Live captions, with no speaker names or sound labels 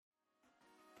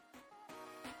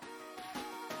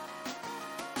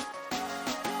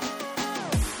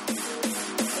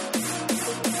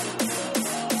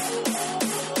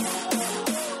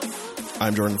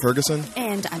I'm Jordan Ferguson.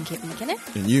 And I'm Kate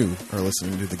McKinnon. And you are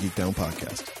listening to the Geek Down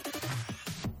Podcast.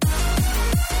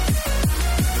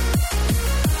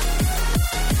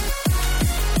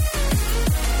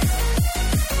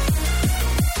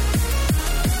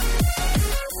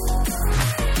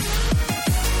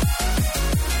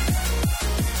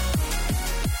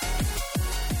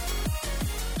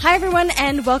 Hi, everyone,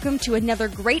 and welcome to another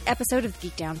great episode of the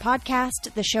Geek Down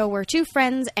Podcast, the show where two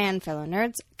friends and fellow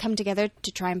nerds come together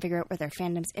to try and figure out where their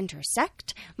fandoms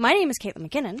intersect. My name is Caitlin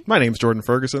McKinnon. My name's Jordan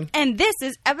Ferguson. And this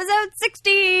is episode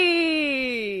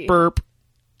 60! Burp.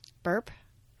 Burp?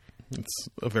 It's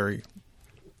a very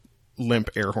limp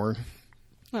air horn.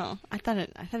 Oh, I thought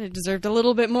it deserved a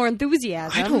little bit more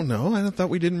enthusiasm. I don't know. I thought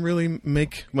we didn't really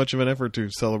make much of an effort to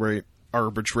celebrate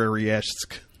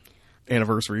arbitrary-esque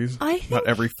anniversaries. Not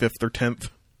every 5th or 10th.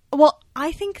 Well,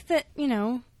 I think that,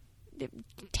 10s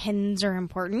are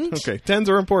important. Okay, 10s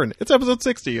are important. It's episode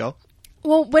 60, y'all.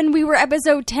 Well, when we were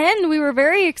episode 10, we were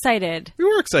very excited. We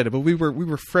were excited, but we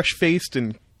were fresh-faced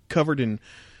and covered in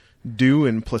dew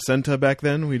and placenta back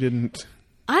then. We didn't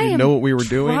know what we were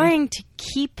doing. I am trying to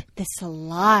keep this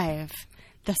alive.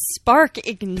 The spark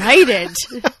ignited.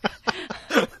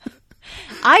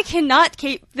 I cannot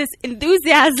keep this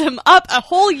enthusiasm up a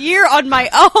whole year on my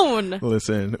own.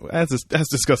 Listen, as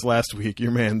discussed last week, your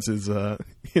man's is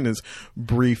in his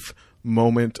brief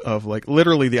moment of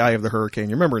literally the eye of the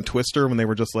hurricane. You remember in Twister when they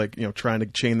were just trying to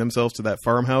chain themselves to that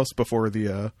farmhouse before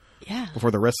the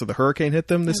rest of the hurricane hit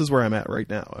them? This is where I'm at right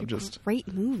now. I'm just great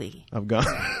movie. I've gone.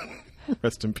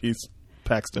 Rest in peace,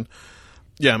 Paxton.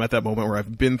 Yeah, I'm at that moment where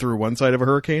I've been through one side of a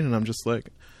hurricane and I'm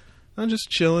just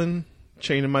chilling.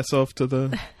 Chaining myself to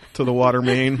the water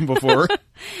main before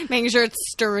making sure it's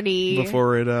sturdy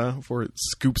before it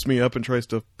scoops me up and tries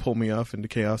to pull me off into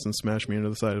chaos and smash me into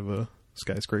the side of a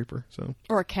skyscraper.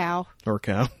 Or a cow.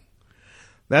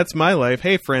 That's my life.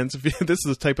 Hey friends, if this is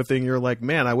the type of thing you're like,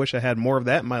 man, I wish I had more of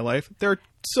that in my life. There are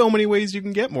so many ways you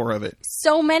can get more of it.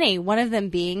 So many. One of them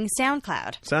being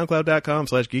SoundCloud.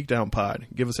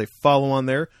 SoundCloud.com/geekdownpod. Give us a follow on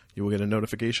there. You will get a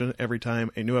notification every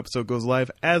time a new episode goes live,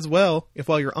 as well if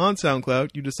while you're on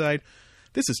SoundCloud, you decide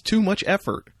this is too much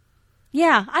effort.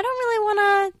 Yeah, I don't really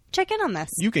want to check in on this.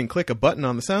 You can click a button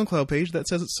on the SoundCloud page that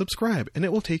says subscribe, and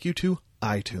it will take you to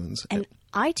iTunes. And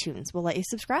iTunes will let you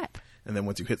subscribe. And then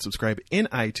once you hit subscribe in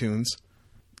iTunes,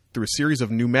 through a series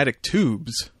of pneumatic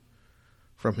tubes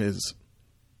from his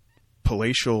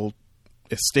palatial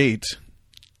estate,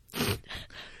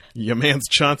 your man's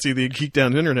Chauncey, the Geek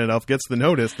Down Internet Elf, gets the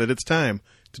notice that it's time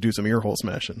to do some earhole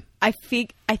smashing. I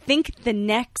think the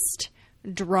next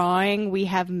drawing we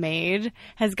have made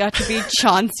has got to be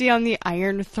Chauncey on the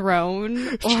Iron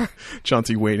Throne, or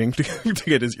Chauncey waiting to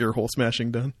get his earhole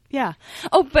smashing done. Yeah.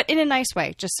 Oh, but in a nice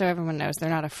way, just so everyone knows they're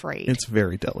not afraid. It's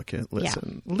very delicate.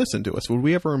 Listen to us. Would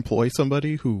we ever employ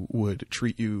somebody who would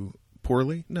treat you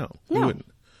poorly? No. We wouldn't.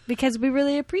 Because we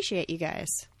really appreciate you guys.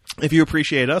 If you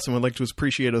appreciate us and would like to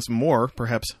appreciate us more,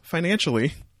 perhaps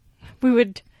financially, we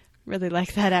would really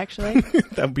like that, actually.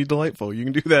 That would be delightful. You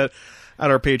can do that at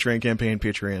our Patreon campaign,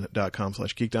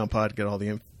 patreon.com/geekdownpod. Get all the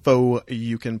info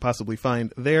you can possibly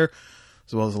find there,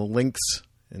 as well as links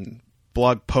and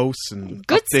blog posts and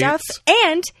good updates. Stuff.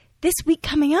 And this week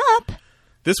coming up,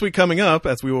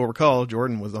 as we will recall,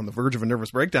 Jordan was on the verge of a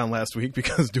nervous breakdown last week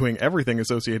because doing everything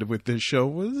associated with this show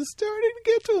was starting to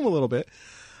get to him a little bit.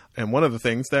 And one of the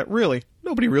things that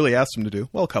nobody really asked him to do,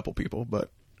 well, a couple people,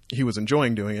 but he was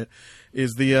enjoying doing it,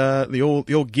 is the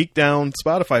old Geek Down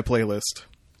Spotify playlist.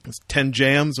 It's 10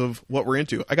 jams of what we're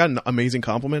into. I got an amazing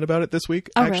compliment about it this week,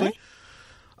 actually.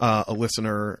 Really? A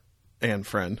listener and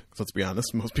friend, let's be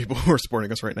honest, most people who are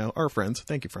supporting us right now are friends.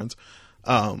 Thank you, friends.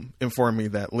 Informed me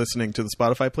that listening to the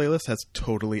Spotify playlist has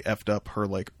totally effed up her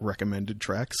recommended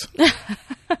tracks.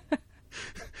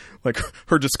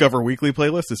 Her Discover Weekly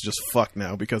playlist is just fucked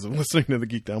now because of listening to the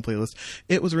Geek Down playlist.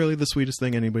 It was really the sweetest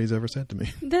thing anybody's ever said to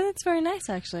me. That's very nice,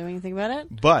 actually, when you think about it.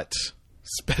 But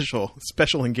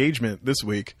special engagement this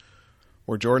week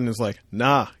where Jordan is like,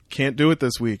 nah, can't do it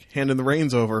this week. Handing the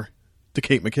reins over to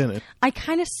Kate McKinnon. I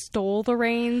kind of stole the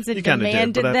reins and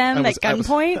demanded them at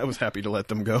gunpoint. I was happy to let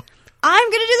them go. I'm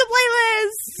going to do the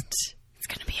playlist. It's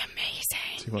going to be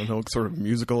amazing. So you want to know what sort of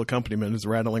musical accompaniment is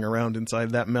rattling around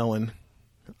inside that melon?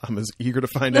 I'm as eager to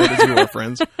find out as you are,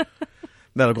 friends.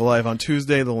 That'll go live on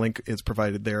Tuesday. The link is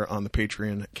provided there on the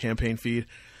Patreon campaign feed,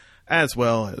 as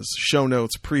well as show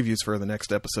notes, previews for the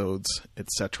next episodes,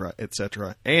 etc.,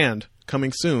 etc. And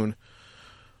coming soon,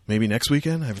 maybe next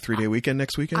weekend. I have a 3-day weekend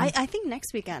next weekend. I think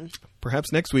next weekend.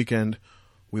 Perhaps next weekend,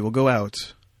 we will go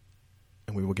out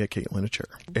and we will get Caitlin a chair.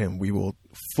 And we will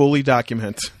fully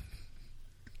document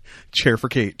Chair for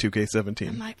Kate,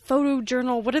 2K17. My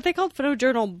photojournal, what are they called?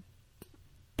 Photojournal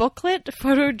booklet?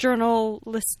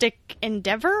 Photojournalistic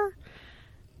endeavor?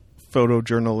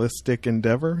 Photojournalistic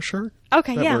endeavor, sure.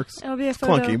 Okay, that yeah. works. It'll be a It's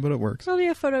clunky, but it works. It'll be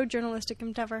a photojournalistic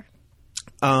endeavor.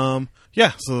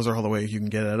 Yeah, so those are all the ways you can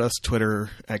get at us. Twitter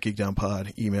at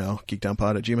GeekdownPod, email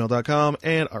geekdownpod@gmail.com,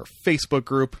 and our Facebook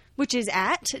group. Which is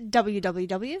at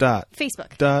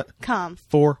www.facebook.com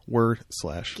 //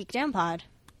 GeekdownPod.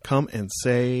 Come and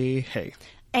say hey.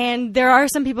 And there are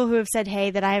some people who have said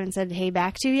hey that I haven't said hey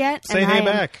back to yet. Say and hey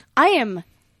back. I am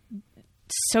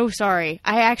so sorry.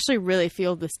 I actually really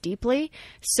feel this deeply.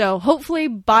 So hopefully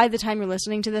by the time you're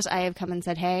listening to this, I have come and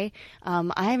said hey.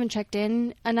 I haven't checked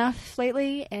in enough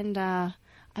lately, and I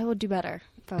will do better,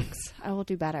 folks. I will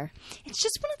do better. It's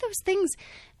just one of those things.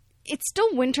 It's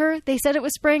still winter. They said it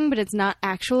was spring, but it's not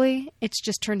actually. It's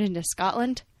just turned into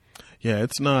Scotland. Yeah,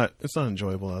 it's not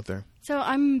enjoyable out there. So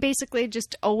I'm basically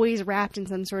just always wrapped in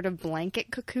some sort of blanket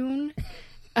cocoon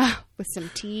with some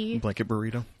tea. Blanket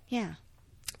burrito. Yeah.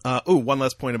 One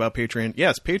last point about Patreon.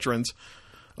 Yes, patrons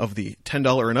of the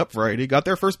 $10 and up variety got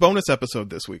their first bonus episode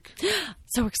this week.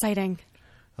 So exciting.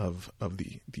 Of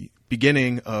the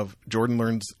beginning of Jordan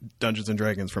Learns Dungeons and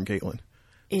Dragons from Caitlin.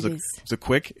 It was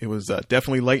quick. It was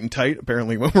definitely light and tight.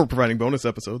 Apparently, when we're providing bonus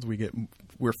episodes,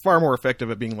 we're far more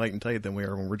effective at being light and tight than we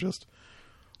are when we're just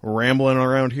rambling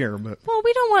around here. But well,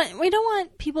 we don't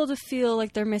want people to feel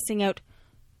like they're missing out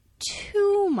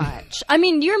too much. I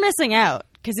mean, you're missing out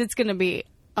because it's going to be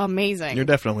amazing. You're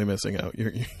definitely missing out.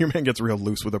 Your man gets real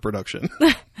loose with the production.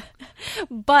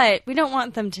 But we don't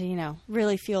want them to,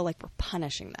 really feel like we're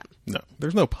punishing them. No,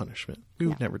 there's no punishment. We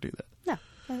would never do that. No,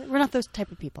 we're not those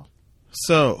type of people.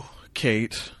 So,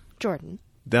 Kate. Jordan.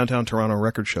 Downtown Toronto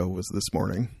Record Show was this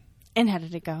morning. And how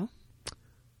did it go?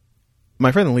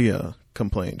 My friend Leah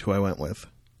who I went with,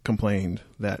 complained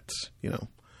that,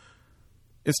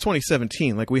 it's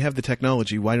 2017. Like, we have the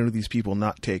technology. Why do these people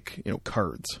not take,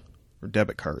 cards or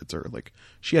debit cards? Or,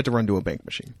 she had to run to a bank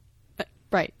machine.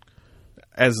 Right.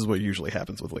 As is what usually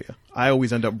happens with Leah. I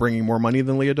always end up bringing more money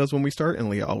than Leah does when we start, and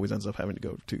Leah always ends up having to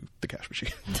go to the cash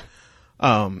machine.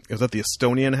 It was at the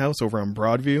Estonian House over on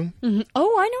Broadview. Mm-hmm.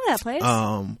 Oh, I know that place.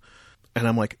 And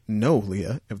I'm like, no,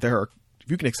 Leah, if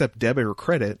you can accept debit or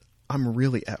credit, I'm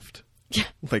really effed.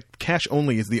 Cash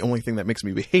only is the only thing that makes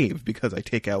me behave, because I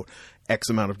take out X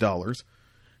amount of dollars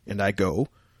and I go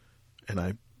and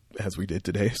I, as we did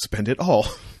today, spend it all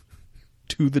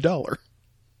to the dollar.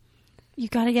 You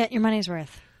got to get your money's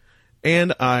worth.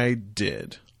 And I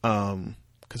did.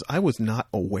 Because I was not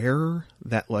aware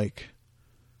that,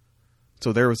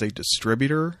 so there was a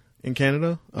distributor in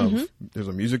Canada there's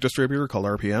a music distributor called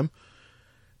RPM,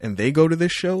 and they go to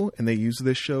this show and they use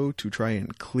this show to try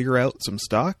and clear out some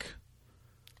stock.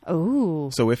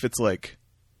 Oh. So if it's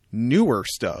newer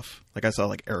stuff, I saw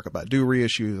Erykah Badu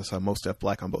reissues, I saw Mos Def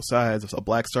Black on Both Sides, I saw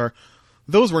Black Star.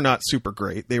 Those were not super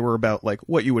great. They were about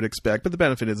what you would expect, but the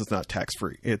benefit is it's not tax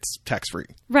free. It's tax free.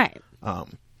 Right.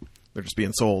 They're just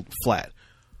being sold flat.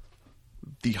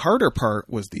 The harder part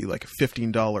was the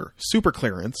 $15 super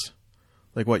clearance.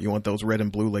 What, you want those red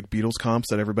and blue Beatles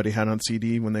comps that everybody had on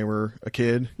CD when they were a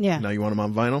kid? Yeah. Now you want them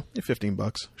on vinyl? Yeah,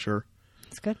 $15, sure.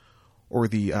 That's good. Or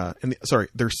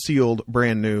they're sealed,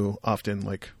 brand new, often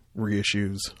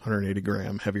reissues, 180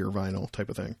 gram, heavier vinyl type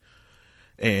of thing.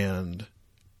 And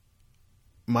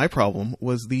my problem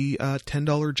was the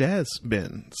 $10 jazz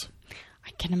bins. I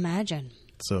can imagine.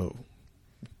 So,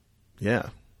 yeah.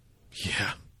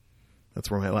 That's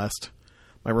where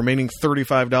my remaining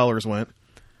 $35 went.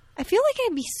 I feel like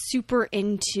I'd be super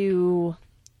into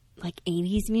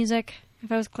 80s music if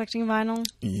I was collecting vinyl.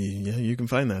 Yeah, you can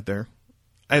find that there.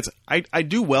 I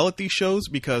do well at these shows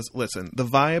because, listen, the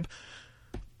vibe.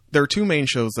 There are two main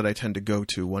shows that I tend to go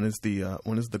to. One is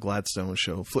the Gladstone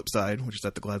show, Flipside, which is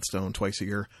at the Gladstone twice a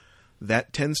year.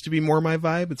 That tends to be more my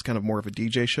vibe. It's kind of more of a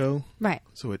DJ show, right?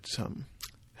 So it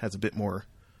has a bit more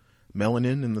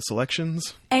melanin in the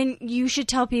selections. And you should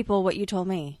tell people what you told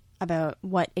me about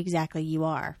what exactly you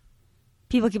are.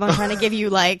 People keep on trying to give you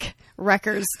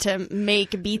records to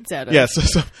make beats out of. Yes,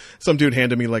 some dude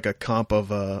handed me a comp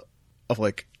of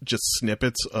just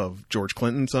snippets of George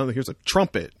Clinton. So here's a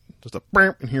trumpet, just a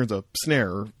bam, and here's a snare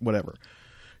or whatever.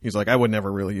 He's like, I would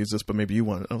never really use this, but maybe you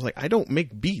want it. I was like, I don't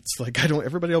make beats.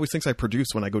 Everybody always thinks I produce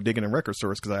when I go digging in record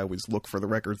stores because I always look for the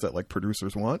records that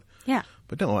producers want. Yeah.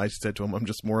 But no, I said to him, I'm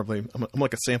just more of I'm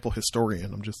like a sample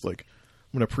historian. I'm just I'm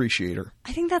an appreciator.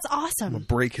 I think that's awesome. I'm a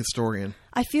break historian.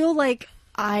 I feel like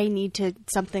I need to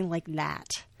something like that.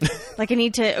 I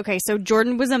need to, okay, so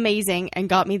Jordan was amazing and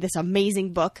got me this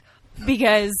amazing book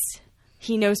because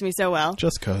He knows me so well.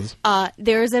 Just cause.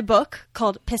 There's a book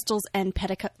called Pistols and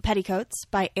Petticoats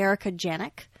by Erica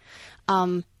Janik.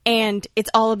 And it's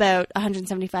all about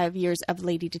 175 years of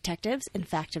lady detectives in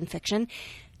fact and fiction.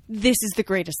 This is the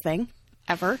greatest thing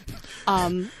ever.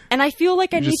 And I feel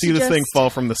like I need to see this thing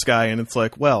fall from the sky, and it's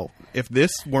like, well, if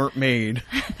this weren't made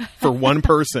for one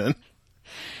person...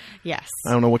 Yes.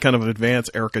 I don't know what kind of advance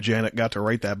Erica Janik got to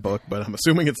write that book, but I'm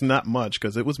assuming it's not much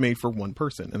because it was made for one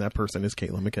person, and that person is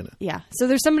Caitlin McKenna. Yeah. So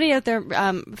there's somebody out there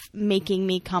making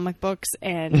me comic books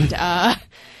and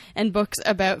and books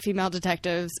about female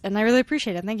detectives, and I really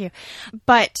appreciate it. Thank you.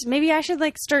 But maybe I should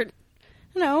start,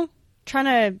 trying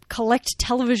to collect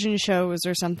television shows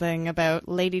or something about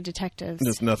lady detectives.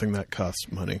 There's nothing that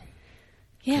costs money.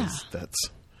 Yeah. That's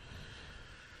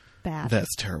bad.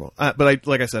 That's terrible. But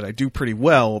like I said, I do pretty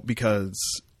well because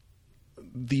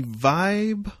the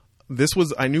vibe.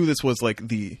 I knew this was like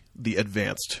the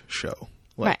advanced show.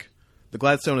 Right. The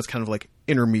Gladstone is kind of like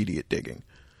intermediate digging.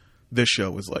 This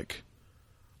show is like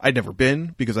I'd never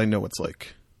been because I know it's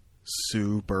like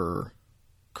super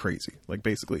crazy. Like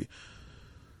basically,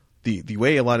 the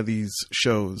way a lot of these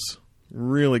shows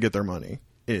really get their money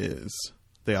is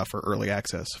they offer early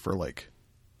access for like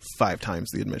 5 times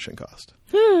the admission cost.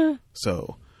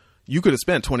 So you could have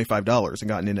spent $25 and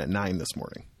gotten in at 9 this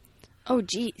morning. Oh,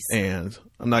 geez. And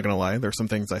I'm not going to lie, there's some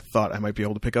things I thought I might be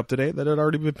able to pick up today that had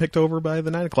already been picked over by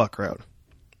the 9 o'clock crowd.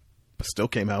 But still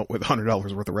came out with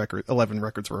 $100 worth of records, 11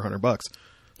 records for $100. So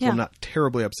yeah. I'm not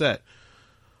terribly upset.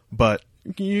 But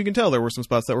you can tell there were some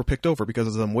spots that were picked over because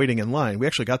as I'm waiting in line, we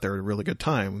actually got there at a really good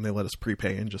time when they let us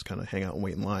prepay and just kind of hang out and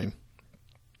wait in line.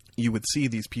 You would see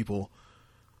these people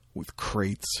with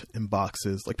crates and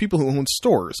boxes, like people who own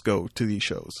stores go to these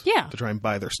shows to try and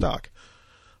buy their stock.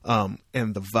 And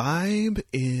the vibe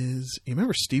is, you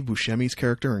remember Steve Buscemi's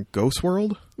character in Ghost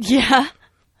World? Yeah.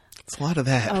 It's a lot of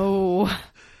that. Oh.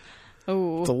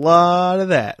 It's a lot of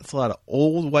that. It's a lot of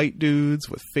old white dudes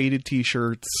with faded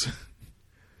t-shirts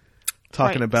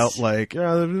talking about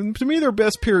to me their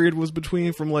best period was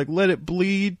between from like Let It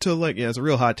Bleed to like, it's a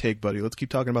real hot take, buddy. Let's keep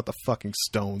talking about the fucking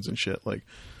Stones and shit. Like,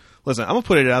 listen, I'm going to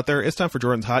put it out there. It's time for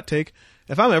Jordan's hot take.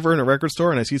 If I'm ever in a record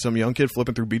store and I see some young kid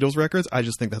flipping through Beatles records, I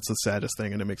just think that's the saddest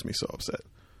thing, and it makes me so upset.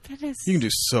 That is... You can do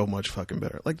so much fucking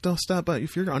better. Like, don't stop. But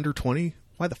if you're under 20,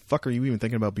 why the fuck are you even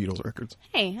thinking about Beatles records?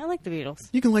 Hey, I like the Beatles.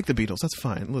 You can like the Beatles. That's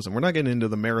fine. Listen, we're not getting into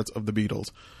the merits of the Beatles,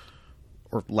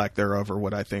 or lack thereof, or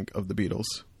what I think of the Beatles.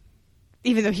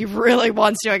 Even though he really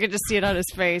wants to, I can just see it on his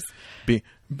face.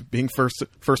 Being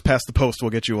first past the post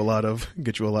will get you a lot of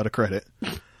credit.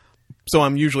 So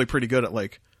I'm usually pretty good at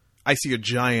like, I see a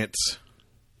giant,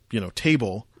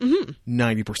 table.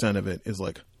 90% of it is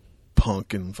like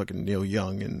punk and fucking Neil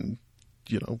Young and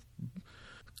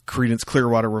Creedence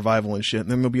Clearwater Revival and shit. And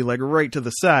then there'll be like right to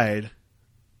the side,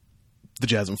 the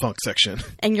jazz and funk section.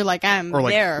 And you're like, I'm or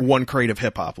like there. One crate of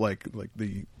hip hop,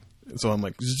 so I'm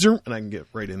like, zoom, and I can get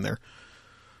right in there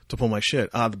to pull my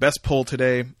shit. The best pull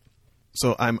today.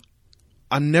 So I'm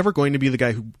never going to be the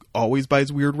guy who always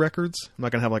buys weird records. I'm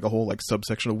not going to have like a whole like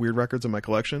subsection of weird records in my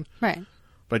collection. Right.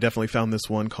 But I definitely found this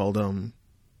one called,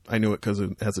 I knew it because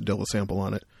it has a Dilla sample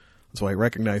on it. So I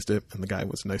recognized it, and the guy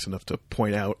was nice enough to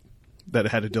point out that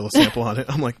it had a Dilla sample on it.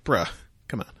 I'm like, bruh,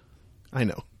 come on. I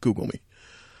know. Google me.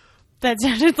 That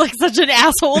sounded like such an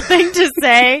asshole thing to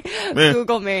say.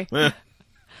 Google me.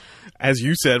 As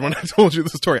you said when I told you the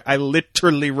story, I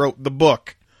literally wrote the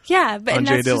book. Yeah, but on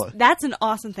Jay Dilla. That's an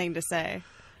awesome thing to say.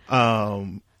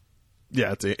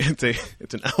 Yeah,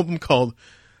 it's an album called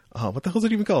what the hell is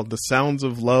it even called? The Sounds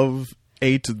of Love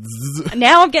A to Z.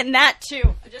 Now I'm getting that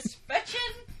too. Just fetching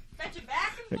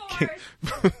back and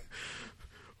forth.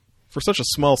 For such a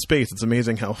small space, it's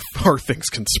amazing how far things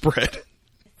can spread.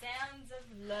 Sounds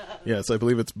of Love. Yes, I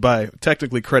believe it's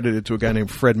technically credited to a guy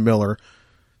named Fred Miller.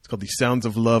 It's called The Sounds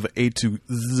of Love A to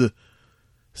Z.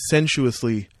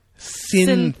 Sensuously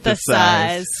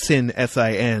synthesized.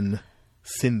 S-I-N.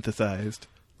 Synthesized.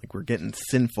 Like we're getting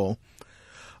sinful.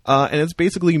 And it's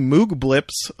basically Moog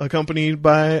blips accompanied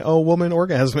by a woman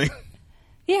orgasming.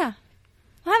 Yeah.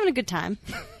 I'm having a good time.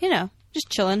 Just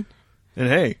chilling. And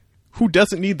hey, who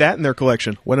doesn't need that in their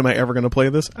collection? When am I ever going to play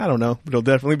this? I don't know. But it'll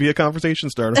definitely be a conversation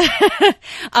starter.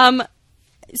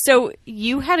 So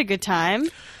you had a good time.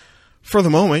 For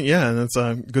the moment, yeah. And it's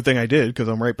a good thing I did because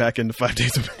I'm right back into 5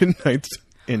 Days of Midnight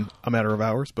in a matter of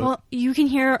hours. But well, you can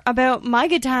hear about my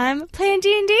good time playing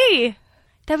D&D.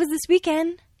 That was this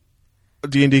weekend.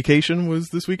 D&D-cation was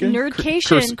this weekend?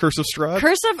 Nerdcation. Curse of Strahd?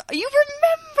 You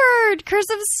remembered! Curse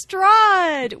of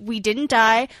Strahd! We didn't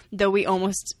die, though we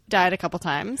almost died a couple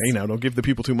times. Hey, now, don't give the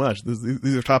people too much.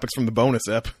 These are topics from the bonus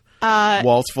ep.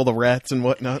 Walls full of rats and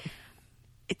whatnot.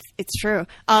 It's true.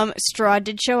 Straw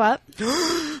did show up.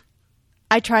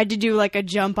 I tried to do like a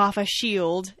jump off a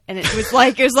shield, and it was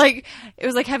like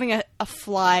having a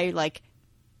fly like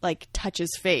touch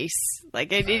his face.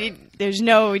 Like it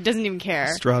doesn't even care.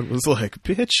 Strahd was like,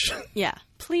 bitch. Yeah,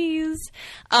 please.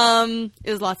 It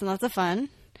was lots and lots of fun,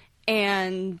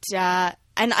 and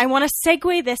I want to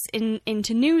segue this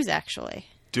into news actually.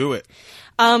 Do it.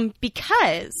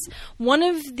 Because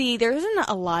there isn't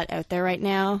a lot out there right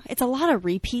now. It's a lot of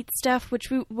repeat stuff,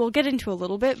 which we'll get into a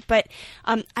little bit. But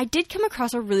I did come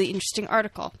across a really interesting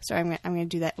article. Sorry, I'm going to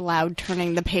do that loud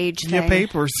turning the page thing. Yeah,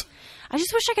 papers. I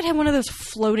just wish I could have one of those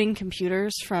floating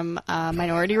computers from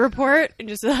Minority Report and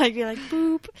just like be like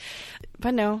boop.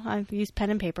 But no, I've used pen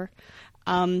and paper.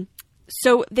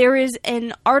 So there is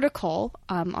an article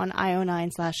on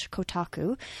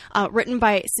IO9/Kotaku written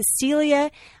by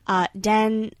Cecilia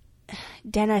D'Anastasio,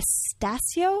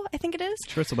 I think it is.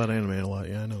 Sure, it's about anime a lot.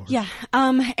 Yeah, I know her. Yeah,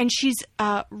 and she's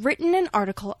written an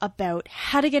article about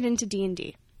how to get into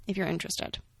D&D, if you're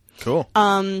interested. Cool.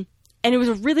 And it was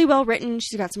really well written.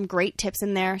 She's got some great tips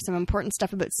in there, some important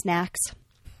stuff about snacks,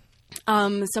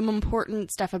 some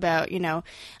important stuff about,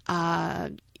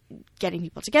 getting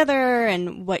people together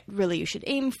and what really you should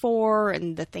aim for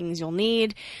and the things you'll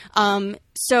need.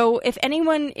 So if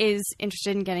anyone is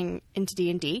interested in getting into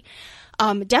D&D,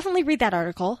 definitely read that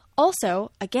article.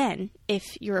 Also, again, if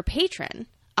you're a patron,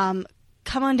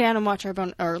 come on down and watch or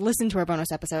listen to our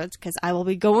bonus episodes, because I will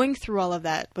be going through all of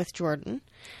that with Jordan.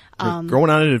 We're going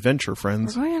on an adventure,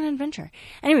 friends. We're going on an adventure.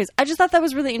 Anyways, I just thought that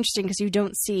was really interesting because you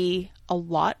don't see a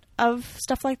lot of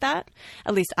stuff like that.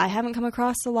 At least I haven't come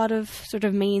across a lot of sort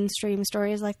of mainstream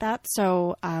stories like that.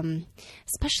 So,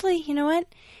 especially, you know what?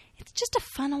 It's just a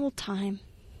fun old time.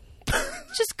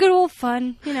 It's just good old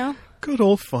fun, Good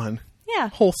old fun. Yeah.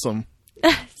 Wholesome.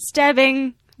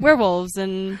 Stabbing werewolves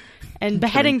and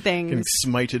beheading things. Getting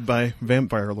smited by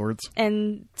vampire lords.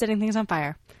 And setting things on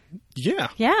fire. Yeah.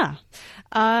 Yeah.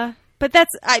 But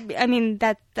that's, I mean,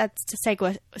 that's to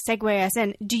segue us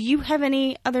in. Do you have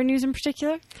any other news in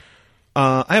particular?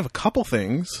 I have a couple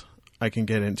things I can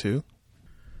get into.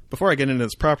 Before I get into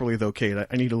this properly, though, Kate,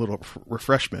 I need a little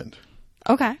refreshment.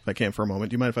 Okay. If I can for a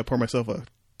moment. Do you mind if I pour myself a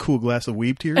cool glass of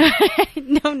Weeb Tears?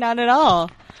 No, not at all.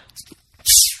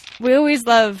 We always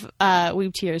love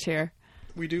Weeb Tears here.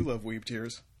 We do love Weeb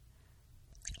Tears.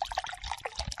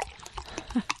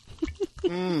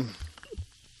 You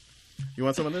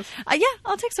want some of this? Yeah,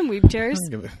 I'll take some Weeb Tears.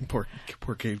 Give a poor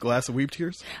Kate glass of Weeb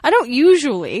Tears. I don't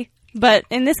usually, but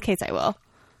in this case I will.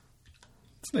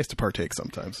 It's nice to partake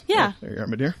sometimes. Yeah. Oh, there you are,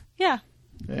 my dear. Yeah.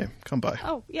 Hey, come by.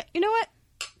 Oh, yeah. You know what?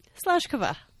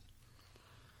 /kava.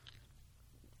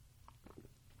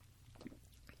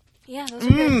 Yeah, those are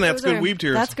good. That's good Weeb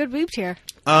Tears. That's good Weeb Tear.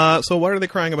 So what are they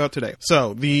crying about today?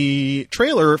 So the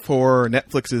trailer for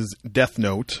Netflix's Death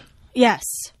Note Yes.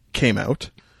 came out.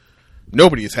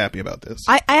 Nobody is happy about this.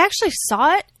 I actually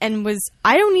saw it and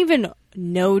I don't even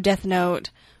know Death Note,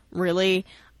 really,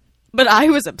 but I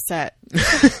was upset.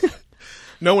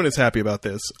 No one is happy about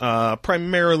this,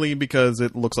 primarily because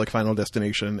it looks like Final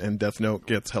Destination, and Death Note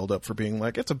gets held up for being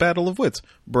like, it's a battle of wits.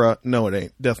 Bruh, no it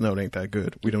ain't. Death Note ain't that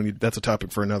good. We don't need, that's a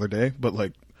topic for another day, but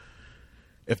like,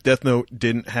 if Death Note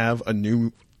didn't have a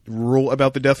new rule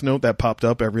about the Death Note that popped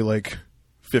up every like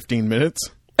 15 minutes,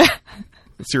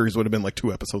 the series would have been like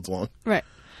 2 episodes long. Right.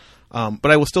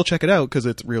 But I will still check it out because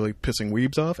it's really pissing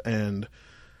weebs off, and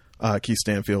Keith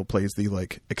Stanfield plays the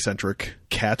like eccentric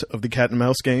cat of the cat and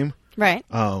mouse game. Right.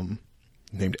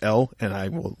 Named L, and I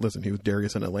will listen. He was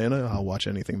Darius in Atlanta. I'll watch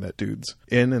anything that dude's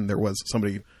in. And there was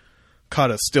somebody caught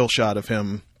a still shot of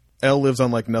him. L lives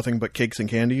on like nothing but cakes and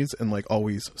candies, and like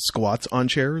always squats on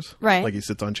chairs. Right. Like he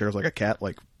sits on chairs like a cat,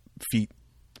 like feet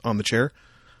on the chair.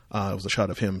 It was a shot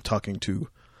of him talking to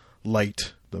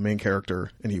Light, the main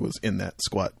character, and he was in that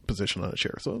squat position on a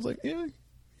chair. So I was like, yeah,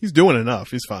 he's doing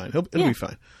enough. He's fine. It'll be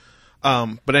fine.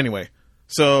 But anyway,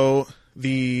 so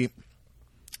the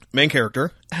main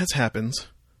character, as happens,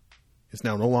 is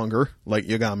now no longer Light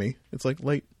Yagami. It's like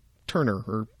Light Turner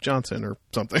or Johnson or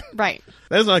something. Right.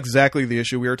 That is not exactly the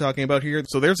issue we are talking about here.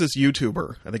 So there's this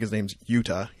YouTuber. I think his name's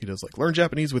Yuta. He does like learn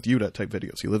Japanese with Yuta type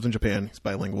videos. He lives in Japan. He's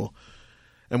bilingual.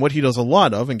 And what he does a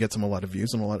lot of and gets him a lot of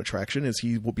views and a lot of traction is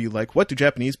he will be like, what do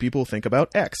Japanese people think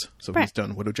about X? So right. He's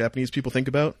done, what do Japanese people think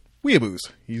about weeaboos?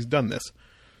 He's done this.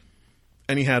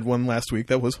 And he had one last week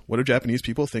that was, what do Japanese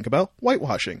people think about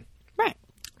whitewashing? Right.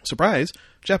 Surprise,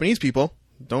 Japanese people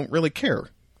don't really care.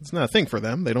 It's not a thing for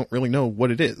them. They don't really know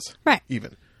what it is. Right.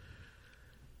 Even.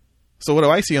 So what do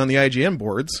I see on the IGN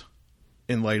boards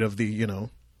in light of the,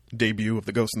 debut of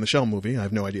the Ghost in the Shell movie? I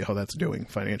have no idea how that's doing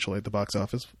financially at the box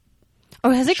office.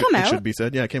 Oh, has it come It out? should be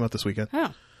said. Yeah, it came out this weekend.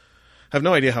 Oh. Have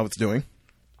no idea how it's doing.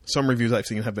 Some reviews I've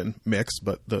seen have been mixed,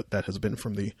 but that has been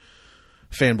from the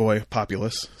fanboy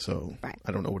populace. So Right.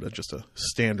 I don't know what just a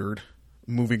standard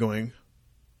movie-going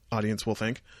audience will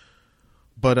think.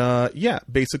 But yeah,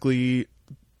 basically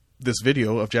this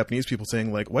video of Japanese people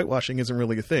saying like whitewashing isn't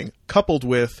really a thing, coupled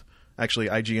with actually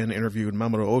IGN interviewed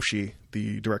Mamoru Oshii,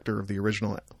 the director of the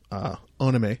original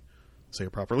anime, say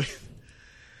it properly.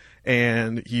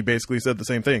 And he basically said the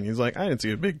same thing. He's like, I didn't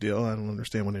see a big deal. I don't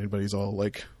understand what anybody's all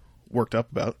like worked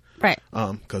up about. Right.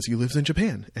 Because he lives in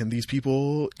Japan, and these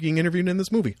people being interviewed in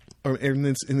this movie or in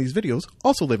these videos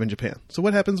also live in Japan. So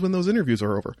what happens when those interviews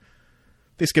are over?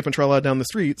 They skip and trot out down the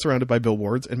street, surrounded by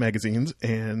billboards and magazines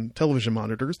and television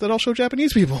monitors that all show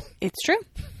Japanese people. It's true.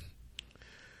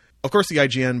 Of course, the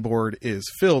IGN board is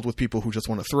filled with people who just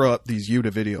want to throw up these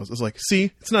Yuta videos. It's like,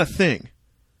 see, it's not a thing.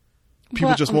 People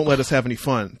Well, just won't let us have any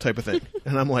fun type of thing.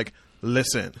 And I'm like,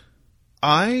 listen,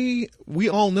 we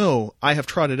all know I have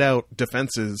trotted out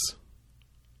defenses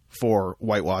for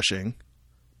whitewashing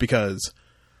because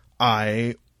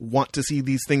I want to see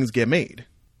these things get made.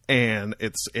 And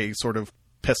it's a sort of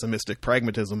pessimistic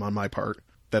pragmatism on my part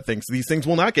that thinks these things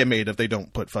will not get made if they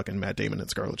don't put fucking Matt Damon and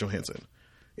Scarlett Johansson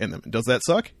in them. Does that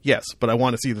suck? Yes, but I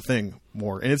want to see the thing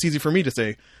more. And it's easy for me to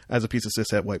say as a piece of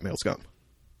cishet white male scum.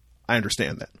 I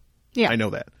understand that. Yeah. I know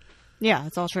that. Yeah,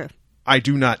 it's all true. I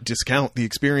do not discount the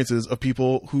experiences of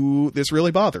people who this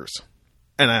really bothers.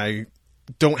 And I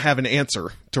don't have an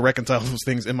answer to reconcile those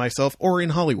things in myself or in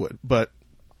Hollywood. But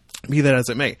be that as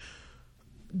it may,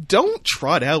 don't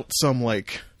trot out some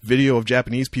like video of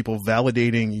Japanese people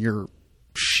validating your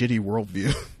shitty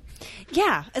worldview.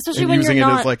 Yeah, especially And when using you're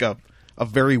it not... as like a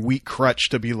very weak crutch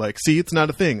to be like, see, it's not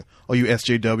a thing. All you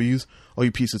SJWs, all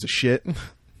you pieces of shit.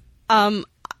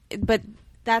 But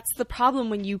that's the problem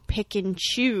when you pick and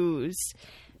choose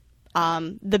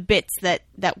the bits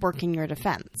that work in your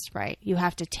defense, right? You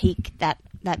have to take that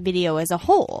video as a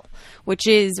whole, which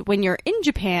is when you're in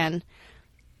Japan,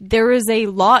 there is a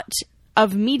lot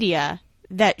of media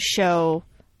that show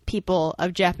people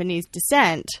of Japanese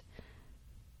descent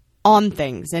on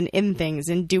things and in things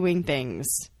and doing things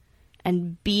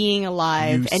and being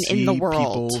alive You and in the see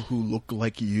world. people who look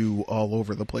like you all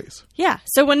over the place. Yeah.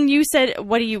 So when you said,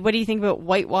 what do you think about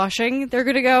whitewashing? They're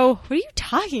going to go, what are you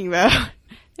talking about?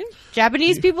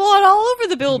 Japanese people on all over the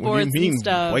What billboards do you mean and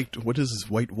stuff. what is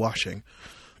whitewashing?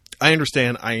 I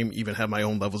understand I even have my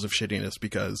own levels of shittiness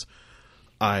because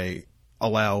I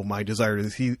allow my desire to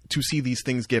see these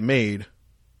things get made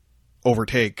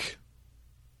overtake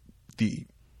the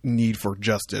need for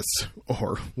justice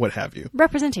or what have you.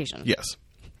 Representation. Yes.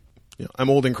 You know, I'm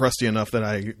old and crusty enough that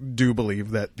I do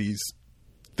believe that these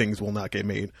things will not get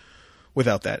made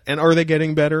without that. And are they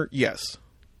getting better? Yes,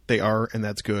 they are. And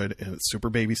that's good. And it's super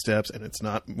baby steps and it's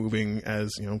not moving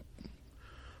as,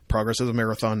 progress is a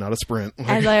marathon, not a sprint.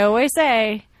 As I always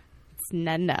say, it's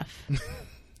not enough.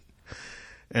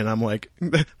 And I'm like,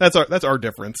 that's our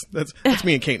difference. That's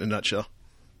me and Kate in a nutshell.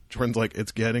 Jordan's like,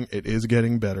 it is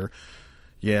getting better.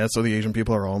 Yeah, so the Asian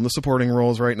people are all in the supporting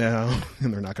roles right now,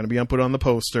 and they're not going to be put on the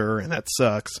poster, and that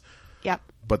sucks. Yep.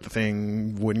 But the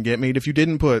thing wouldn't get made if you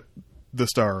didn't put the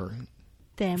star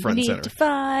Then front we and need center. to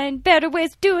find better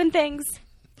ways of doing things.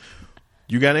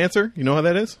 You got an answer? You know how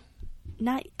that is?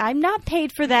 I'm not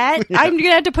paid for that. I'm going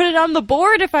to have to put it on the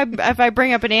board if I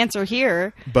bring up an answer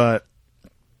here. But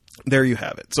there you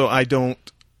have it. So I don't,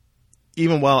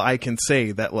 even while I can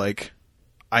say that, like,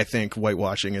 I think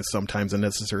whitewashing is sometimes a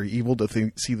necessary evil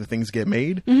to see the things get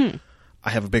made, Mm-hmm. I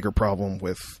have a bigger problem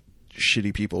with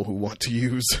shitty people who want to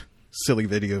use silly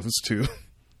videos to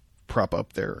prop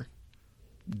up their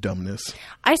dumbness.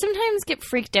 I sometimes get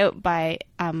freaked out by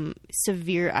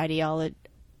severe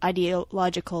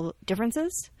ideological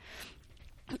differences.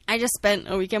 I just spent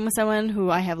a weekend with someone who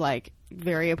I have like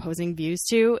very opposing views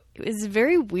to. It was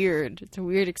very weird. It's a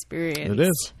weird experience. It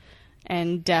is.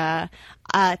 And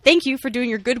thank you for doing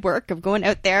your good work of going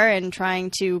out there and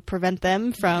trying to prevent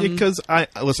them from... Because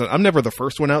I'm never the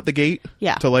first one out the gate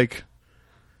Yeah. to like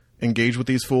engage with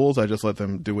these fools. I just let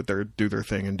them do their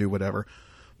thing and do whatever.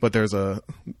 But there's a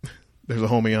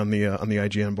homie on the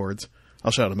IGN boards.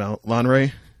 I'll shout him out.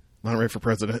 Lanray for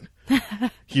president.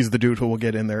 He's the dude who will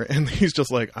get in there, and he's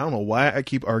just like, I don't know why I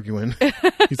keep arguing.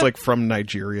 He's like from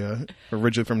Nigeria,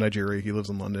 originally from Nigeria. He lives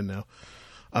in London now.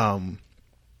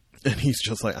 And he's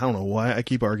just like, I don't know why I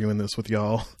keep arguing this with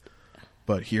y'all,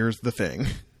 but here's the thing.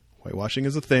 Whitewashing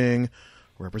is a thing.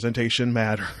 Representation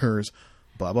matters.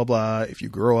 Blah, blah, blah. If you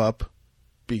grow up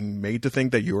being made to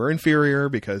think that you are inferior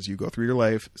because you go through your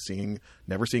life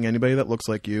never seeing anybody that looks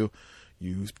like you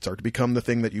you start to become the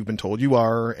thing that you've been told you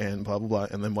are, and blah, blah, blah.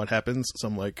 And then what happens?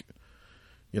 Some, like,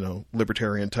 you know,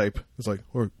 libertarian type is like,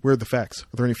 where are the facts?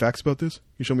 Are there any facts about this?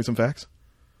 You show me some facts?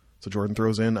 So Jordan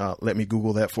throws in, let me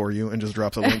Google that for you, and just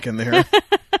drops a link in there.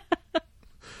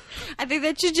 I think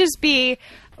that should just be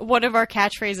one of our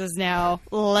catchphrases now.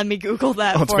 Let me Google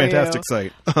that for you. It's a fantastic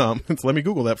site. It's let me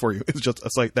Google that for you. It's just a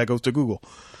site that goes to Google.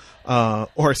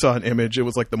 Or I saw an image. It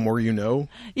was like the more you know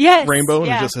rainbow,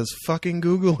 and it just says fucking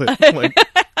Google it. Like,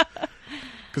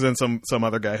 because then some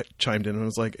other guy chimed in and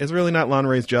was like, it's really not Lon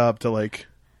Ray's job to, like,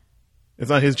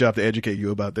 it's not his job to educate you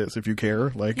about this. If you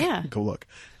care, like, go look.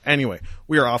 Anyway,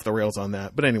 we are off the rails on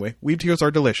that. But anyway, Weeb Tears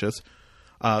are delicious.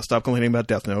 Stop complaining about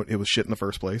Death Note. It was shit in the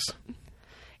first place.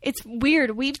 It's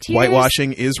weird. Weeb Tears.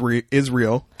 Whitewashing is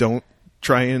real. Don't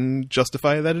try and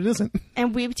justify that it isn't.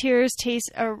 And Weeb Tears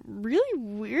taste really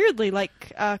weirdly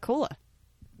like cola.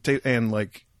 And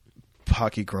like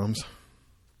Pocky crumbs.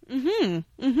 Yeah,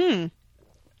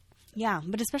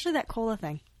 but especially that cola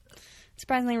thing.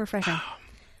 Surprisingly refreshing.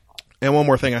 And one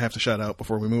more thing I have to shout out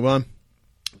before we move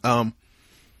on.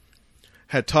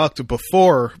 Had talked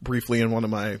before briefly in one of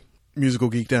my musical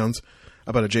geek downs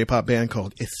about a J-pop band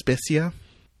called Especia,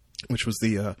 which was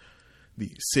the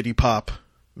city pop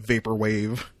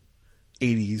vaporwave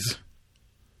 80s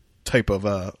type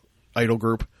of idol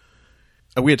group.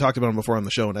 We had talked about them before on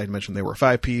the show, and I had mentioned they were a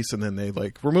 5-piece, and then they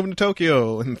we're moving to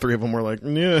Tokyo, and 3 of them were like,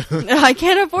 yeah. I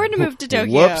can't afford to move to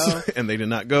Tokyo. Whoops. And they did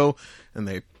not go, and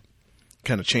they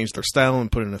kind of changed their style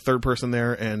and put in a third person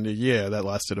there, and that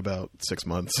lasted about 6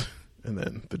 months, and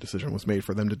then the decision was made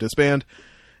for them to disband.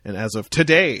 And as of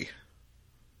today,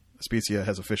 Especia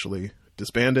has officially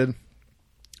disbanded.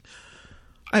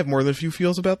 I have more than a few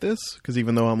feels about this, because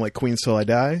even though I'm like Queens Till I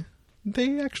Die,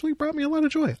 they actually brought me a lot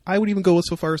of joy. I would even go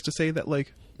so far as to say that,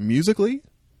 like, musically,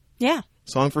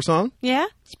 song for song,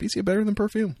 Especia better than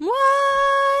Perfume.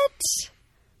 What?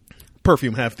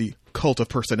 Perfume have the cult of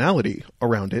personality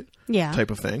around it,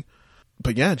 type of thing.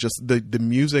 But yeah, just the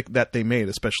music that they made,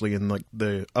 especially in like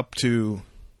the up to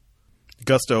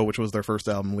Gusto, which was their first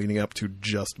album, leading up to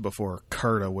just before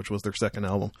Carta, which was their second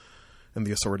album, and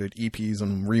the assorted EPs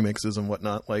and remixes and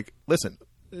whatnot. Like, listen,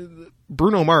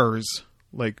 Bruno Mars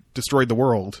like destroyed the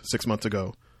world 6 months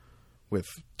ago with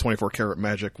 24 Karat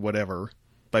Magic, whatever,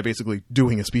 by basically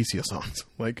doing Especia songs.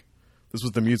 Like, this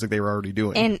was the music they were already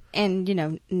doing, and you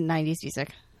know, 90s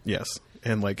music. Yes,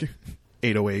 and like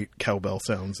 808 cowbell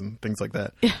sounds and things like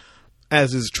that. Yeah.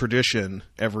 As is tradition,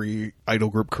 every idol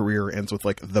group career ends with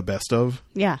like the best of.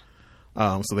 Yeah.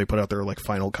 So they put out their like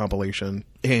final compilation,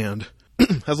 and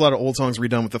has a lot of old songs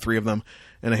redone with the 3 of them,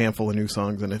 and a handful of new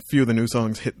songs. And a few of the new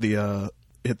songs hit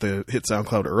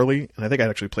SoundCloud early, and I think I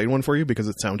actually played one for you because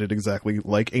it sounded exactly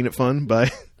like "Ain't It Fun"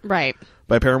 by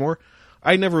Paramore.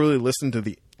 I never really listened to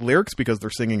the lyrics because they're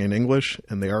singing in English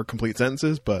and they are complete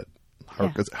sentences, but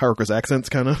Haruka's accent's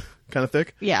kind of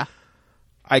thick. Yeah.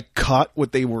 I caught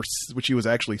what she was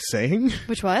actually saying.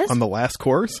 Which was? On the last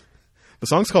chorus. The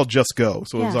song's called Just Go,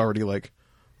 so it was already like,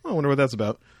 oh, I wonder what that's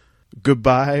about.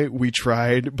 Goodbye, we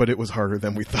tried, but it was harder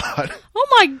than we thought. Oh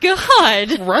my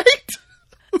god! Right?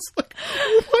 It's like,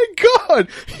 oh my god,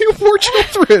 you poor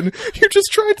children, you just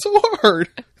tried so hard.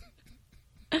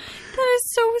 That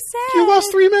is so sad. You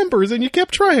lost 3 members and you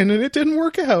kept trying and it didn't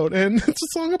work out, and it's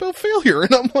a song about failure,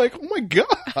 and I'm like, oh my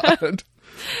god.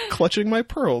 Clutching my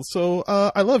pearls. So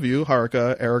I love you,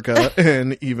 Haruka, Erica,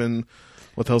 and even,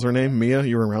 what the hell's her name? Mia?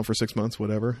 You were around for 6 months,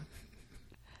 whatever.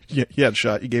 Yeah, you had a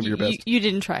shot. You gave it your best. You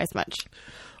didn't try as much.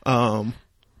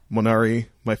 Monari,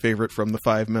 my favorite from the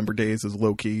 5-member days, is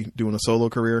low-key doing a solo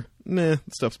career. Nah,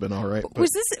 stuff's been all right.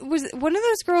 Was one of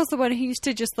those girls the one who used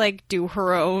to just like do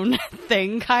her own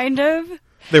thing, kind of?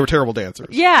 They were terrible dancers.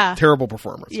 Yeah. Terrible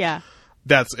performers. Yeah.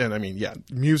 And I mean, yeah,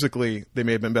 musically, they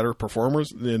may have been better performers.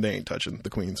 They ain't touching the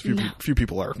Queens. Few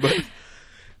people are, but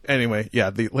anyway,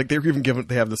 yeah, they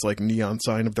have this like neon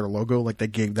sign of their logo. Like they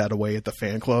gave that away at the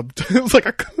fan club. It was like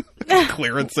a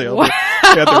clearance sale. Wow.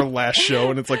 They had their last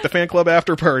show, and it's like the fan club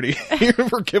after party.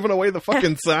 We're giving away the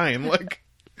fucking sign. Like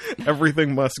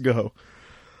everything must go.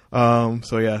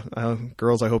 So yeah,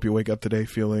 girls, I hope you wake up today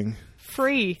feeling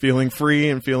free,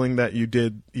 and feeling that you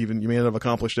may not have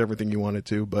accomplished everything you wanted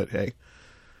to, but hey,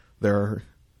 there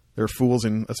are fools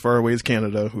in as far away as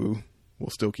Canada who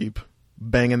will still keep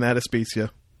banging that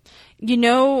Especia. You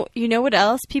know what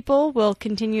else people will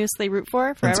continuously root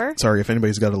for forever? Sorry, if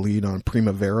anybody's got a lead on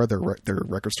Primavera, their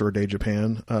Record Store Day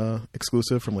Japan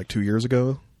exclusive from like 2 years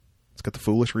ago. It's got the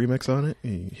Foolish remix on it.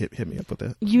 Hit me up with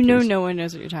that. No one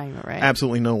knows what you're talking about, right?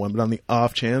 Absolutely no one. But on the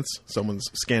off chance someone's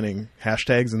scanning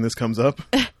hashtags and this comes up,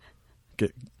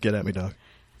 get at me, dog.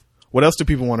 What else do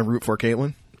people want to root for,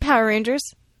 Caitlin? Power Rangers.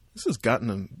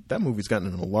 that movie's gotten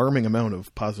an alarming amount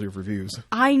of positive reviews.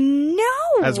 I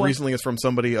know. As recently as from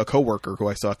a coworker who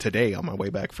I saw today on my way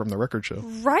back from the record show.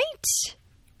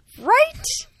 Right?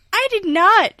 I did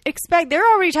not expect. They're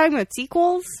already talking about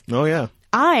sequels. Oh, yeah.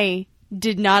 I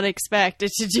did not expect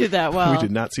it to do that well. We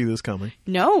did not see this coming.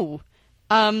 No.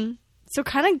 So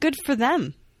kind of good for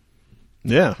them.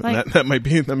 Yeah, that might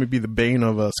be the bane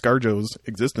of ScarJo's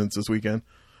existence this weekend.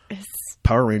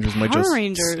 Power Rangers might just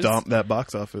stomp that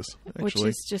box office. Actually, which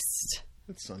is just...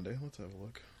 It's Sunday. Let's have a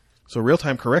look. So,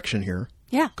 real-time correction here.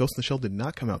 Yeah. Ghost in the Shell did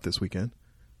not come out this weekend.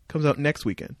 Comes out next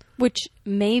weekend. Which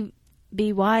may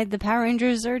be why the Power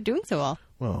Rangers are doing so well.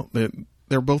 Well,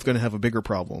 they're both going to have a bigger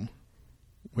problem,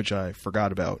 which I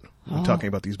forgot about when talking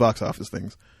about these box office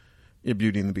things. Yeah,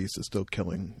 Beauty and the Beast is still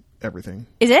killing everything.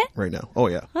 Is it? Right now. Oh,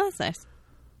 yeah. Oh, that's nice.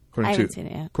 I haven't seen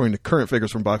it yet. According to current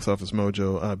figures from Box Office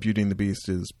Mojo, Beauty and the Beast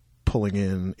is pulling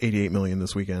in $88 million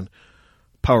this weekend.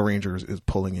 Power Rangers is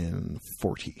pulling in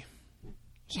 40.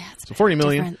 Yeah, it's so $40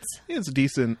 million. Difference. Yeah, it's a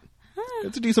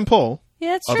decent pull.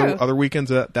 Yeah, that's true. Other weekends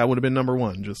that would have been number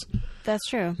one. Just that's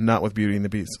true. Not with Beauty and the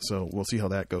Beast. So we'll see how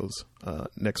that goes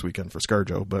next weekend for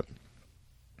ScarJo. But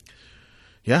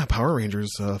yeah, Power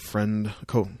Rangers. Friend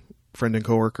and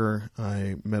coworker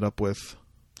I met up with,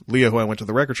 Leah, who I went to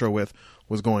the record show with,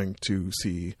 was going to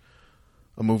see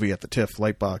a movie at the TIFF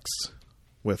Lightbox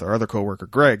with our other coworker,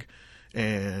 Greg.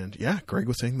 And yeah, Greg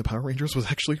was saying the Power Rangers was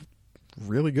actually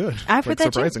really good. I've heard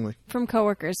that surprisingly from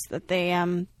coworkers that they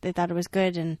thought it was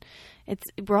good, and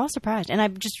we're all surprised. And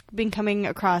I've just been coming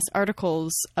across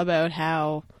articles about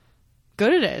how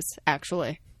good it is,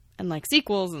 actually, and like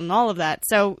sequels and all of that.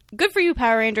 So good for you,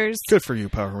 Power Rangers. Good for you,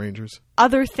 Power Rangers.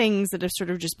 Other things that have sort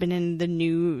of just been in the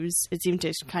news, it seemed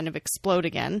to kind of explode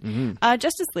again. Mm-hmm.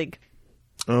 Justice League.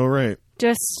 Oh, right.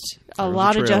 Just a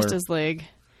lot of Justice League.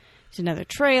 There's another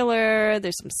trailer.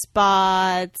 There's some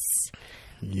spots.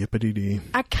 Yippity-dee.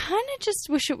 I kind of just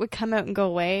wish it would come out and go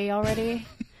away already.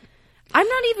 I'm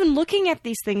not even looking at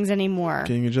these things anymore.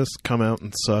 Can you just come out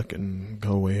and suck and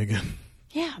go away again?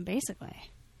 Yeah, basically.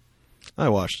 I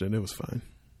watched it. It was fine.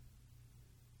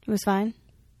 It was fine?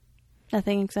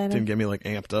 Nothing exciting? Didn't get me,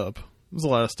 amped up. There's a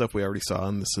lot of stuff we already saw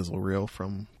in the sizzle reel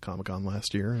from Comic-Con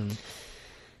last year. And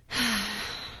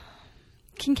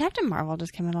Can Captain Marvel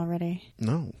just come in already?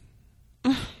 No.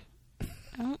 I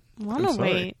don't want to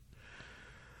wait.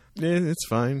 Yeah, it's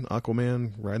fine.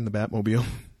 Aquaman riding the Batmobile.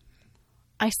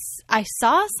 I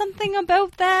saw something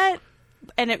about that,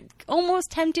 and it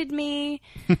almost tempted me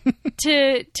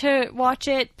to watch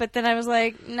it, but then I was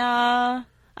like, nah,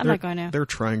 I'm not going to. They're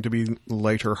trying to be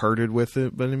lighter hearted with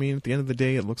it, but I mean, at the end of the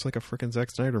day, it looks like a frickin'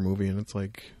 Zack Snyder movie, and it's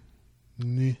like,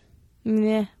 meh.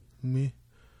 Meh. Meh.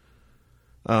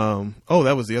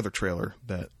 That was the other trailer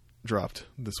that dropped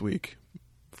this week.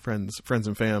 Friends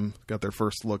and Fam got their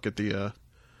first look at the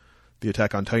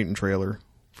Attack on Titan trailer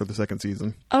for the second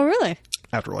season. Oh, really?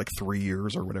 After 3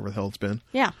 years or whatever the hell it's been.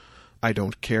 Yeah. I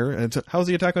don't care. And how's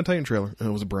the Attack on Titan trailer? And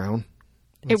it was brown.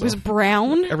 It was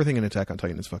brown? Everything in Attack on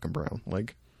Titan is fucking brown.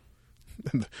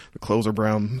 The clothes are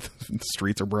brown, the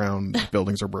streets are brown, the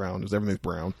buildings are brown, everything's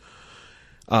brown.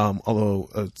 Although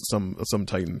some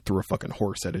Titan threw a fucking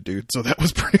horse at a dude, so that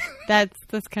was pretty.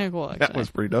 That's kind of cool. Actually. That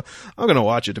was pretty dope. I'm gonna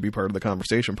watch it to be part of the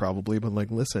conversation probably, but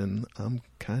listen, I'm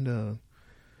kind of.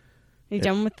 You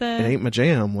done with the? It ain't my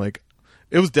jam.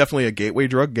 It was definitely a gateway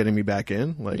drug getting me back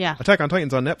in. Yeah. Attack on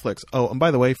Titan's on Netflix. Oh, and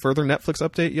by the way, further Netflix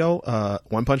update, y'all.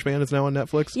 One Punch Man is now on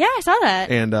Netflix. Yeah, I saw that.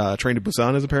 And Train to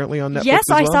Busan is apparently on Netflix. Yes,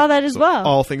 as well. I saw that as well.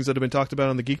 All things that have been talked about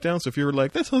on the Geek Down. So if you were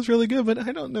like, that sounds really good, but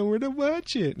I don't know where to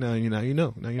watch it. Now you know.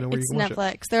 Now you know where you can watch it. It's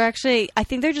Netflix. They're actually, I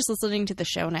think they're just listening to the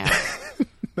show now.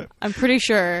 I'm pretty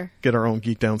sure. Get our own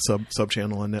Geek Down sub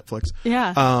channel on Netflix.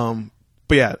 Yeah.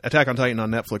 But yeah, Attack on Titan on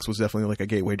Netflix was definitely a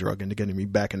gateway drug into getting me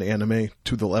back into anime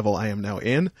to the level I am now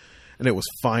in. And it was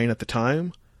fine at the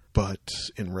time, but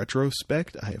in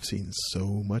retrospect, I have seen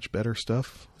so much better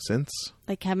stuff since.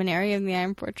 Like Cabaneri and the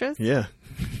Iron Fortress? Yeah.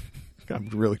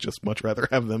 I'd really just much rather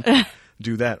have them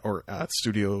do that. Or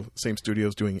same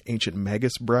studios doing Ancient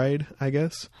Magus Bride, I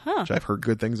guess. Huh. Which I've heard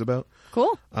good things about.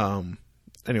 Cool.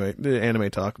 Anyway, the anime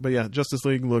talk. But yeah, Justice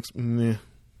League looks meh.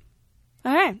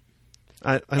 All right.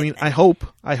 I mean, I hope.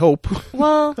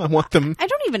 Well, I want them. I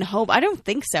don't even hope. I don't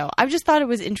think so. I've just thought it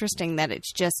was interesting that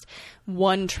it's just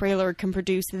one trailer can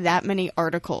produce that many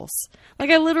articles.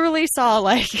 I literally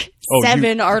saw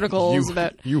 7 articles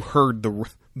about. You heard the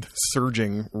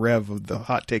surging rev of the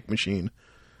hot take machine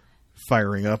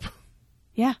firing up.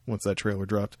 Yeah. Once that trailer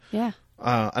dropped. Yeah.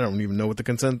 I don't even know what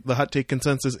the hot take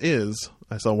consensus is.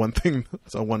 I saw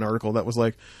one article that was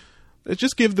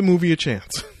just give the movie a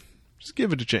chance. Just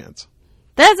give it a chance.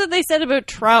 That's what they said about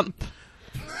Trump.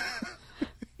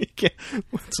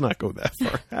 Let's not go that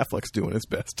far. Affleck's doing his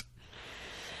best.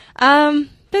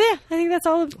 But yeah, I think that's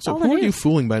all. So all who it are you is.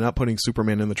 fooling by not putting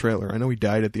Superman in the trailer? I know he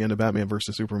died at the end of Batman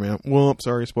vs. Superman. Well,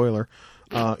 sorry, spoiler.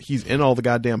 He's in all the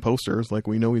goddamn posters. Like,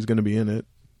 we know he's going to be in it.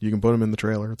 You can put him in the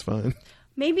trailer. It's fine.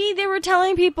 Maybe they were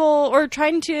telling people or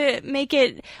trying to make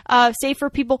it safe for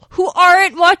people who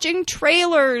aren't watching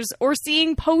trailers or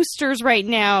seeing posters right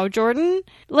now, Jordan.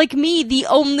 Like me, the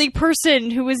only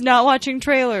person who is not watching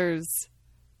trailers.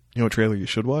 You know what trailer you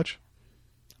should watch?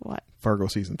 What? Fargo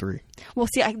Season 3. Well,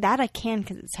 see, that I can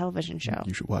because it's a television show.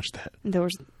 You should watch that.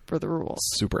 Those were the rules.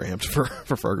 Super amped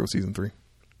for Fargo Season 3.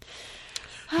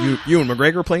 You and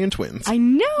McGregor playing twins. I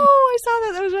know. I saw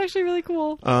that. That was actually really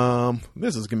cool.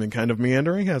 This has been kind of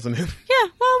meandering, hasn't it? Yeah,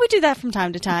 well, we do that from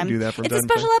time to time. do that from it's time a to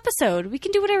special time. episode. We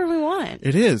can do whatever we want.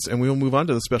 It is, and we will move on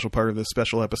to the special part of this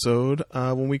special episode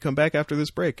when we come back after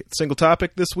this break. It's single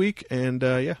topic this week, and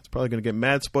yeah, it's probably going to get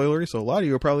mad spoilery, so a lot of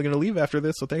you are probably going to leave after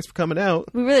this, so thanks for coming out.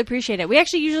 We really appreciate it. We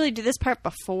actually usually do this part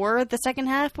before the second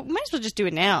half, but we might as well just do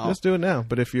it now. Let's do it now.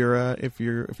 But if you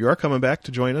are coming back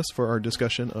to join us for our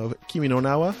discussion of Kimi no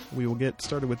Nawa, we will get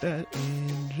started with that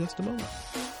in just a moment.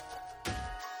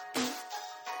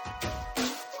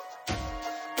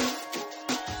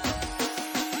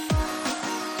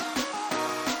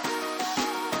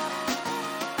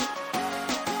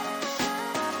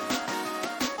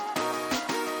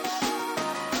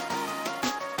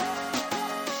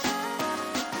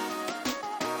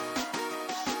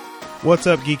 What's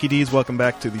up, Geeky Ds? Welcome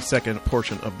back to the second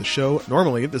portion of the show.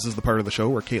 Normally, this is the part of the show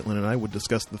where Caitlin and I would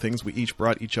discuss the things we each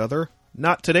brought each other.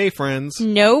 Not today, friends.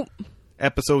 Nope.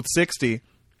 Episode 60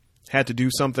 had to do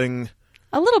something...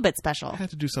 A little bit special. Had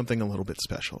to do something a little bit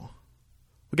special.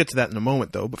 We'll get to that in a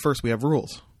moment, though, but first we have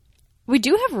rules. We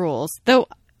do have rules, though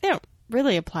they don't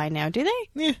really apply now, do they?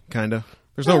 Yeah, kind of.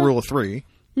 There's no rule of 3.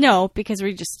 No, because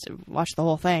we just watched the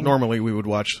whole thing. Normally, we would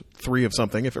watch 3 of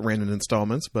something if it ran in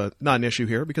installments, but not an issue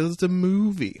here because it's a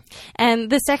movie. And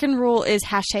the second rule is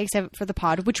 #7 for the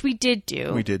pod, which we did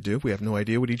do. We did do. We have no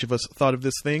idea what each of us thought of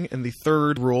this thing. And the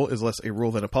third rule is less a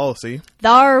rule than a policy.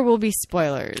 There will be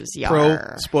spoilers, yar.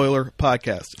 Pro-spoiler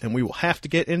podcast. And we will have to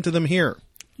get into them here.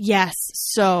 Yes,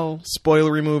 so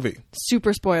Spoilery movie.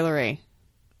 super spoilery.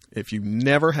 If you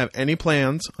never have any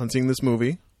plans on seeing this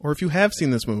movie, or if you have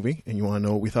seen this movie and you want to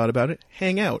know what we thought about it,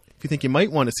 hang out. If you think you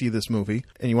might want to see this movie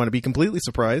and you want to be completely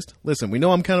surprised, listen, we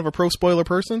know I'm kind of a pro-spoiler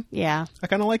person. Yeah. I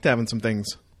kind of liked having some things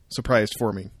surprised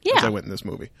for me Yeah. as I went in this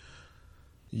movie.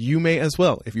 You may as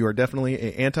well. If you are definitely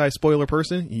an anti-spoiler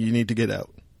person, you need to get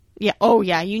out. Yeah. Oh,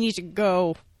 yeah. You need to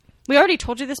go. We already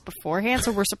told you this beforehand,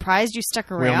 so we're surprised you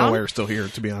stuck around. We all know why you're still here,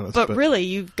 to be honest. But really,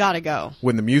 you've got to go.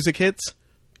 When the music hits,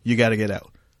 you got to get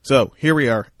out. So, here we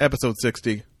are, episode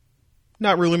 60.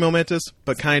 Not really momentous,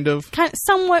 but kind of.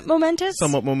 Somewhat momentous.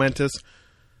 Somewhat momentous.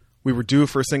 We were due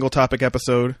for a single topic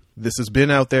episode. This has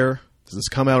been out there. This has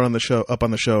come out on the show, up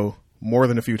on the show more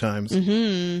than a few times.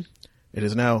 Mm-hmm. It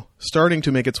is now starting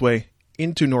to make its way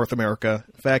into North America.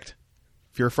 In fact,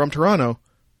 if you're from Toronto,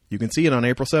 you can see it on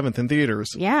April 7th in theaters.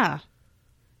 Yeah.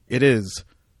 It is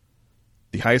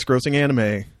the highest grossing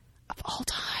anime Of all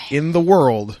time. in the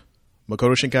world.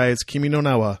 Makoto Shinkai's Kimi no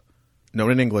Nawa,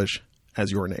 known in English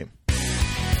as Your Name.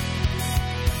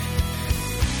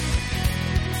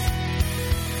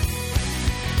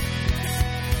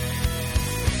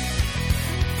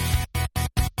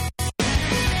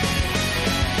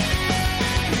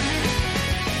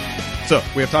 So,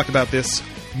 we have talked about this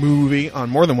movie on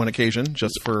more than one occasion,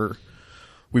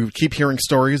 we would keep hearing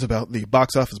stories about the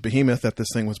box office behemoth that this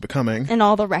thing was becoming. And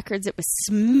all the records it was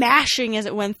smashing as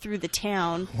it went through the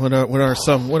town. What are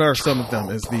some of them?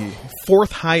 Is the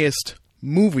 4th highest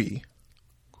movie,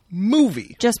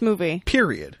 Just movie.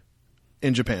 period,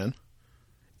 in Japan.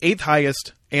 8th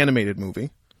highest animated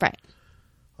movie. Right.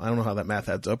 I don't know how that math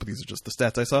adds up, but these are just the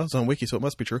stats I saw. It's on Wiki, so it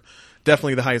must be true.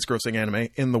 Definitely the highest grossing anime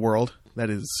in the world. That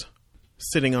is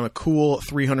sitting on a cool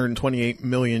 $328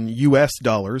 million US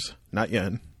dollars, not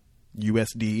yen,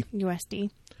 USD. USD.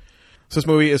 So this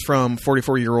movie is from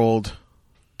 44-year-old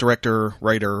director,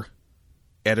 writer,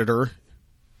 editor,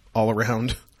 all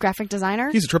around. Graphic designer.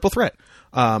 He's a triple threat.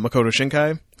 Makoto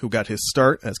Shinkai, who got his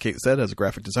start, as Kate said, as a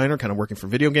graphic designer, kind of working for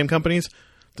video game companies,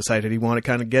 decided he wanted to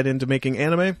kind of get into making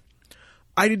anime.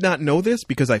 I did not know this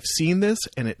because I've seen this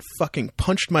and it fucking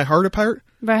punched my heart apart.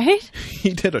 Right?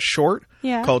 He did a short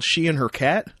called She and Her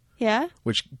Cat, Yeah.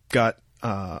 which got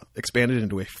expanded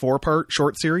into a 4-part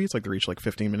short series. Like they're each like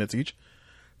 15 minutes each.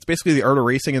 It's basically the art of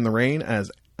racing in the rain as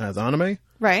anime.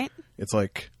 Right. It's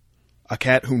like a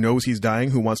cat who knows he's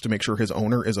dying, who wants to make sure his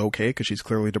owner is okay because she's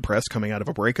clearly depressed coming out of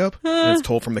a breakup. And it's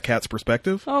told from the cat's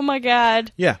perspective. Oh my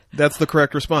God. Yeah, that's the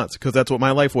correct response because that's what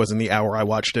my life was in the hour I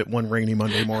watched it one rainy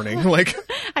Monday morning. Like,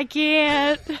 I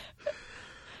can't.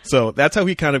 so that's how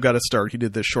he kind of got a start. He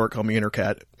did this short called Me and Her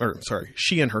Cat, or sorry,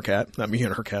 She and Her Cat, not Me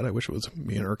and Her Cat. I wish it was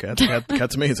Me and Her Cat. The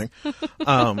cat's amazing. It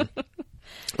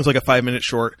was like a 5-minute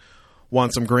short.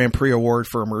 Won some Grand Prix award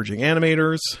for emerging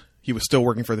animators. He was still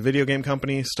working for the video game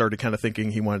company. Started kind of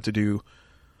thinking he wanted to do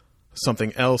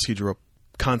something else. He drew a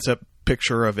concept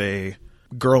picture of a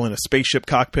girl in a spaceship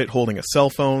cockpit holding a cell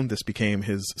phone. This became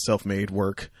his self-made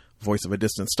work, Voice of a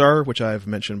Distant Star, which I've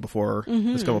mentioned before.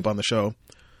 Has come up on the show.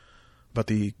 But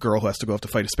the girl who has to go off to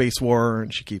fight a space war,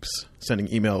 and she keeps sending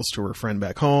emails to her friend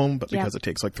back home. But because it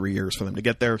takes like 3 years for them to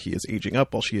get there, he is aging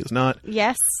up while she is not.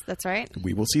 Yes, that's right.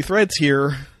 We will see threads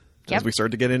here as we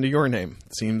start to get into Your Name.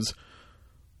 It seems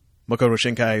Makoto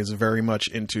Shinkai is very much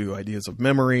into ideas of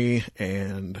memory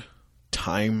and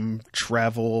time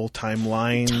travel,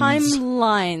 timelines.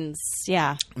 Timelines,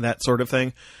 yeah. That sort of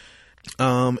thing.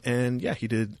 And yeah, he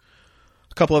did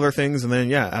a couple other things, and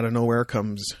then out of nowhere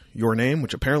comes Your Name,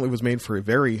 which apparently was made for a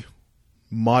very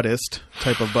modest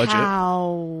type of budget.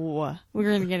 How? We're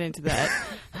going to get into that.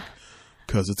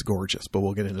 Because it's gorgeous, but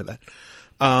we'll get into that.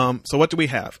 So what do we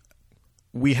have?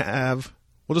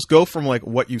 We'll just go from like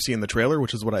what you see in the trailer,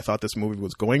 which is what I thought this movie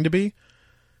was going to be,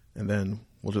 and then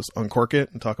we'll just uncork it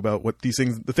and talk about what the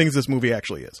things this movie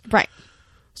actually is. Right.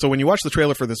 So when you watch the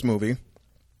trailer for this movie,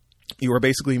 you are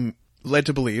basically led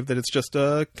to believe that it's just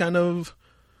a kind of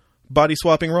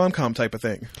body-swapping rom-com type of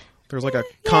thing. There's like a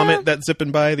comet that's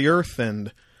zipping by the Earth,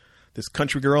 and this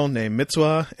country girl named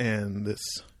Mitsuha and this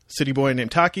city boy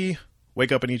named Taki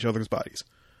wake up in each other's bodies.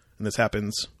 And this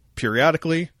happens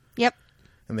periodically. Yep.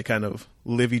 And they kind of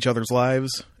live each other's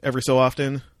lives every so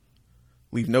often,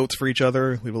 leave notes for each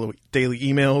other, leave a little daily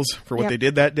emails for what they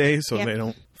did that day so they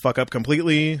don't fuck up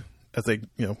completely, as they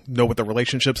know what their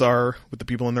relationships are with the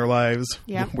people in their lives,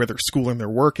 where their school and their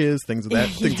work is, things of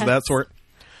that sort.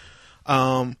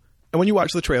 And when you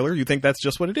watch the trailer, you think that's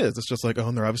just what it is. It's just like, oh,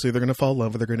 and they're going to fall in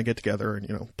love, or they're going to get together, and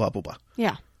blah blah blah.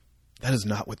 Yeah. That is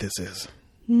not what this is.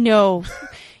 No.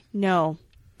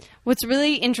 What's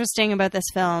really interesting about this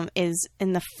film is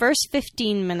in the first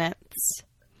 15 minutes,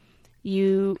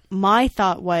 my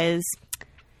thought was,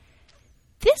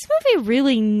 this movie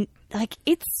really, like,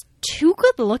 it's too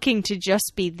good looking to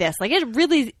just be this. Like, it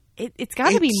really, it's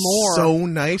got to be more. So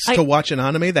nice to watch an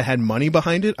anime that had money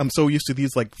behind it. I'm so used to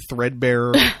these, like,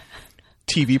 threadbare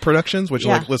TV productions, which,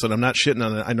 like, listen, I'm not shitting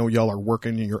on it. I know y'all are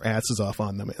working your asses off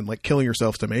on them and, like, killing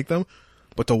yourselves to make them.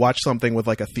 But to watch something with,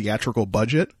 like, a theatrical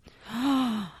budget...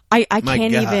 I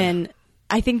can't even...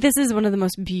 I think this is one of the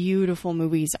most beautiful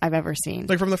movies I've ever seen.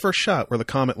 Like from the first shot where the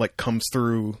comet like comes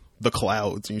through the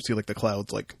clouds and you see like the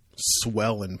clouds like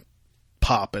swell and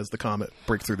pop as the comet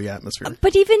breaks through the atmosphere.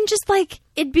 But even just like,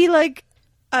 it'd be like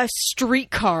a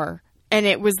streetcar and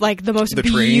it was like the most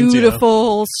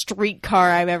beautiful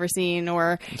streetcar I've ever seen,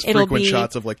 or it'll frequent be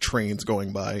shots of like trains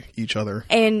going by each other,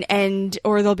 and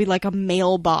or there'll be like a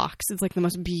mailbox. It's like the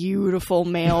most beautiful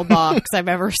mailbox I've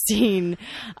ever seen.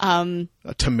 A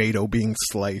tomato being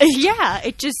sliced. Yeah,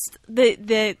 it just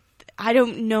the I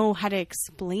don't know how to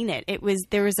explain it.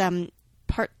 There was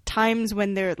times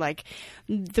when they're like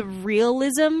the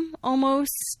realism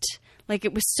almost, like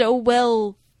it was so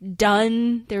well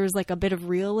done. There was like a bit of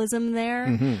realism there.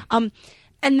 Mm-hmm.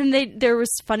 And then there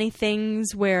was funny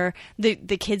things where the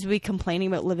kids would be complaining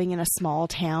about living in a small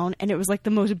town, and it was like the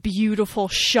most beautiful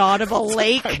shot of a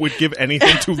lake. I would give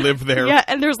anything to live there. Yeah,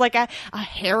 and there's like a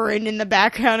heron in the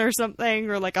background or something,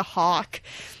 or like a hawk.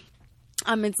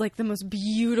 It's like the most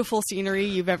beautiful scenery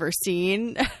you've ever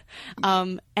seen.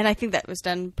 And I think that was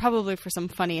done probably for some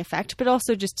funny effect, but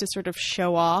also just to sort of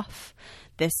show off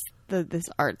this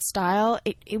art style.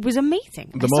 It was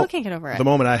amazing. I still can't get over it. The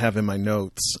moment I have in my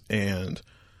notes, and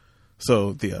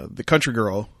so the country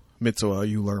girl, Mitsuha,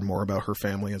 you learn more about her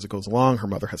family as it goes along. Her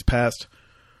mother has passed.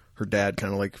 Her dad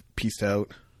kind of like pieced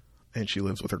out, and she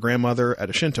lives with her grandmother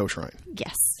at a Shinto shrine.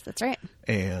 Yes, that's right.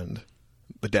 And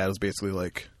the dad was basically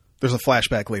like, there's a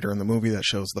flashback later in the movie that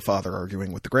shows the father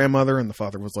arguing with the grandmother, and the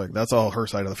father was like, that's all her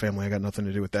side of the family. I got nothing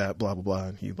to do with that, blah, blah, blah.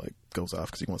 And he like goes off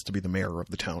because he wants to be the mayor of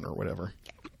the town or whatever.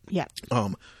 Yeah.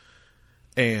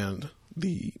 And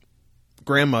the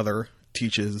grandmother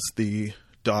teaches the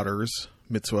daughters,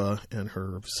 Mitsuha and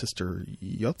her sister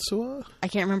Yotsuha. I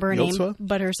can't remember her name,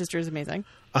 but her sister is amazing.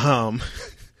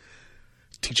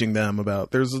 Teaching them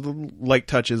about, there's light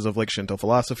touches of like Shinto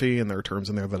philosophy, and there are terms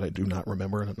in there that I do not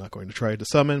remember, and I'm not going to try to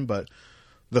summon, but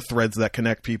the threads that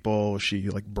connect people, she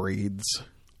like braids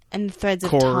And the threads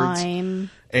chords. of time.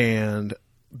 And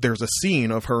there's a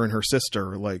scene of her and her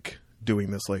sister, like,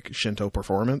 doing this, like, Shinto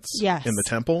performance Yes. in the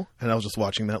temple. And I was just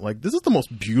watching that, like, this is the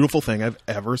most beautiful thing I've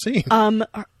ever seen.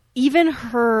 Even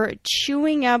her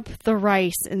chewing up the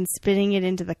rice and spitting it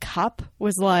into the cup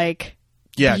was, like,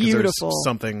 yeah, because beautiful. there's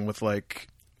something with, like...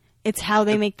 It's how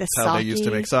they make the It's sake. how they used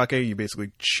to make sake. You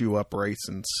basically chew up rice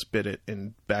and spit it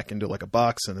back into, like, a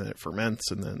box, and then it ferments,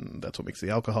 and then that's what makes the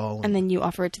alcohol. And then you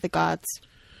offer it to the gods.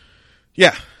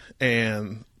 Yeah.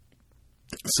 And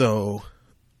so...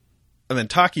 And then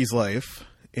Taki's life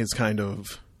is kind of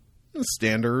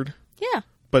standard. Yeah.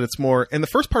 But it's more... In the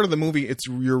first part of the movie,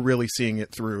 you're really seeing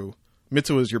it through...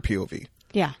 Mitsuo is your POV.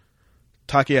 Yeah.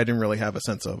 Taki I didn't really have a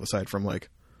sense of, aside from, like,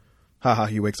 haha,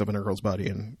 he wakes up in a girl's body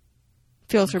and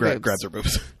Feels her boobs. grabs her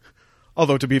boobs.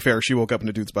 Although, to be fair, she woke up in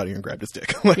a dude's body and grabbed his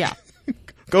dick. Like, Yeah.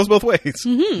 Goes both ways.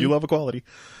 Mm-hmm. You love equality.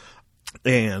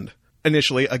 And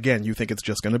initially, again, you think it's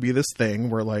just going to be this thing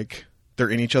where, like, they're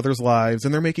in each other's lives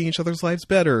and they're making each other's lives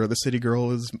better. The city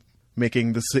girl is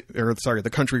making the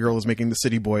country girl is making the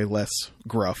city boy less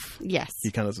gruff. Yes.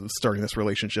 He kind of is starting this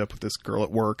relationship with this girl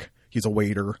at work. He's a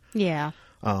waiter. Yeah.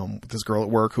 With this girl at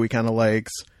work who he kind of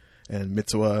likes, and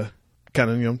Mitsuo kind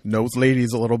of knows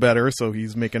ladies a little better, so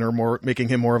he's making him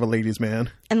more of a ladies' man.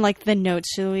 And, like, the notes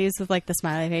she leaves with, like, the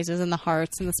smiley faces and the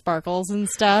hearts and the sparkles and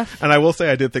stuff. And I will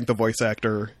say, I did think the voice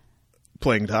actor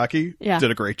playing Taki Yeah. did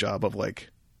a great job of, like,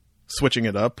 switching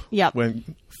it up. Yep.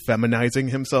 When feminizing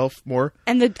himself more.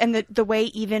 And the way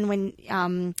even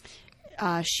when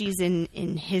she's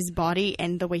in his body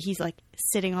and the way he's, like,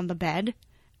 sitting on the bed.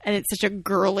 And it's such a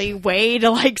girly way to,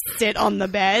 like, sit on the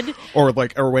bed. Or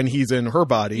when he's in her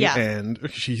body, Yeah. and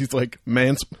she's like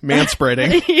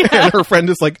manspreading, Yeah. and her friend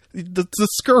is like, the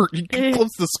skirt, you can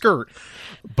close the skirt.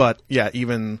 But yeah,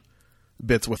 even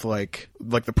bits with like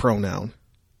the pronoun.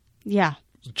 Yeah.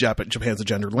 Japan's a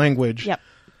gendered language. Yep.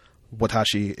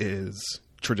 Watashi is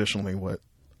traditionally what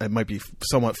it might be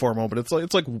somewhat formal, but it's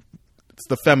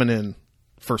the feminine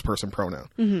first person pronoun.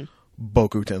 Mm-hmm.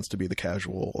 Boku tends to be the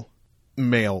casual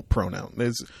male pronoun.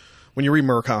 When you read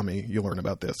Murakami, you learn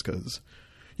about this because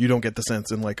you don't get the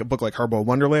sense in like a book like Harbo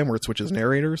Wonderland where it switches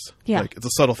narrators. Yeah. Like, it's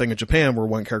a subtle thing in Japan where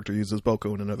one character uses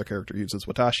Boku and another character uses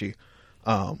Watashi.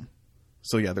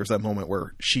 So yeah, there's that moment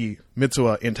where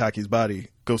Mitsuo in Taki's body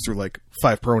goes through like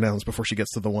 5 pronouns before she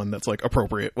gets to the one that's like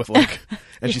appropriate with like,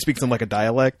 and she speaks in like a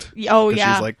dialect. Oh, 'cause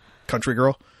yeah. She's like country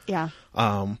girl. Yeah.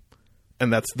 And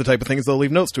that's the type of things they'll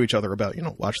leave notes to each other about,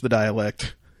 watch the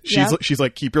dialect. Yep. She's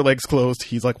like, keep your legs closed.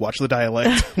 He's like, watch the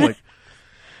dialect. Like,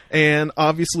 and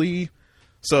obviously,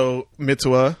 so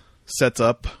Mitsuo sets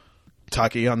up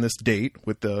Taki on this date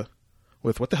with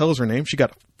what the hell is her name? She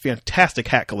got a fantastic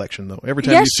hat collection though. Every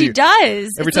time Yes, you see she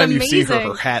does. Every It's time you see her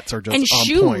amazing. hats are just And on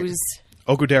shoes.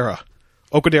 point.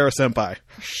 Okudera senpai.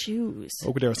 Her shoes.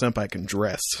 Okudera senpai can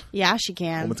dress. Yeah, she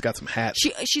can. Woman's got some hats.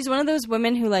 She's one of those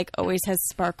women who like always has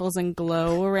sparkles and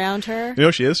glow around her. You know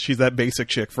who she is? She's that basic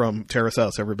chick from Terrace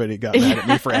House. Everybody got mad at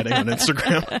me for adding on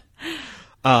Instagram.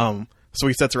 So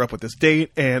he sets her up with this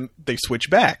date, and they switch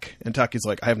back. And Taki's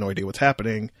like, I have no idea what's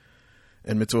happening.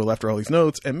 And Mitsuo left her all these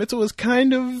notes, and Mitsuo was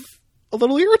kind of a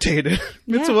little irritated.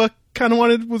 Yeah. Mitsuo kind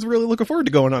of was really looking forward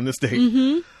to going on this date.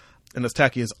 Mm-hmm. And as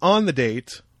Taki is on the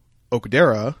date,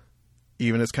 Okudera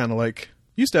even is kind of like,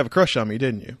 you used to have a crush on me,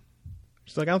 didn't you?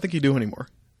 She's like, I don't think you do anymore.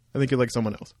 I think you like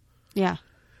someone else. Yeah.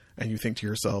 And you think to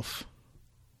yourself,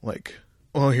 like,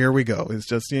 well, here we go. It's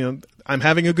just, I'm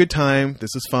having a good time.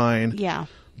 This is fine. Yeah.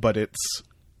 But it's,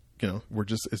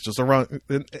 it's just a wrong.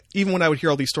 Even when I would hear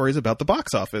all these stories about the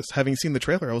box office, having seen the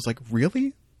trailer, I was like,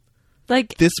 really?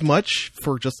 Like This much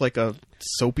for just like a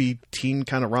soapy teen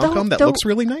kind of rom-com that looks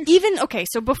really nice? Even, okay,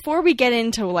 so before we get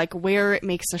into like where it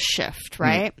makes a shift,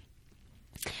 right?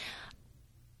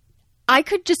 I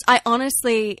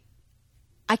honestly,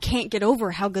 I can't get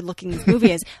over how good looking this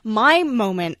movie is. My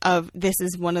moment of this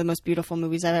is one of the most beautiful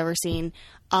movies I've ever seen,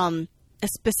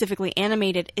 specifically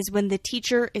animated, is when the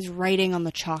teacher is writing on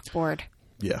the chalkboard.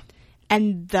 Yeah.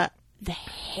 And the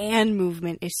hand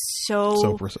movement is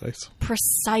so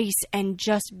precise and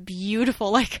just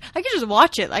beautiful. Like, I could just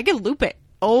watch it. I could loop it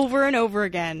over and over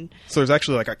again. So there's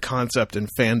actually like a concept in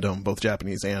fandom, both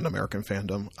Japanese and American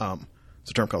fandom.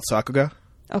 It's a term called sakuga.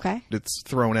 Okay. It's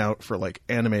thrown out for like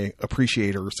anime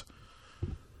appreciators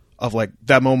of like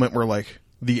that moment where like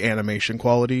the animation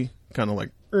quality kind of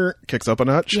like kicks up a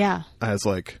notch. Yeah. As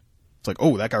like, it's like,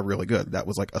 oh, that got really good. That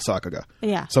was like a sakuga.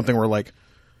 Yeah. Something where like,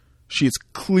 she's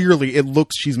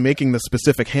making the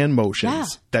specific hand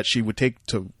motions that she would take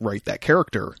to write that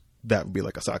character that would be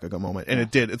like a Sakaga moment. And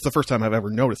it did. It's the first time I've ever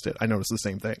noticed it. I noticed the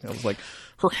same thing. I was like,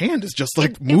 her hand is just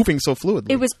like moving so fluidly.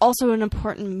 It was also an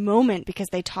important moment because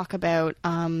they talk about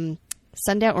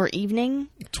sundown or evening?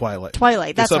 Twilight.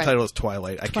 That's the subtitle right. is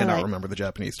Twilight. I cannot remember the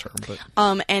Japanese term.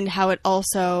 But and how it's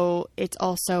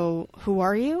also who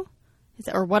are you?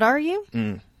 Or what are you?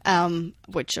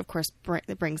 Which, of course,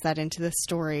 brings that into the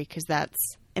story because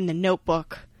that's in the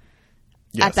notebook.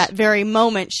 Yes. At that very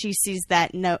moment, she sees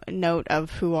that note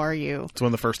of who are you. It's one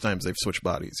of the first times they've switched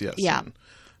bodies, yes. Yeah. And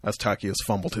as Taki has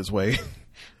fumbled his way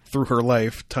through her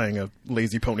life, tying a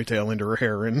lazy ponytail into her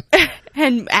hair and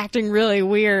acting really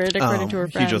weird, according to her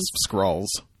friends. He just scrawls,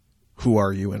 "Who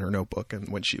are you?" in her notebook, and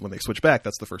when they switch back,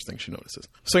 that's the first thing she notices.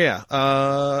 So yeah,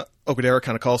 Okudera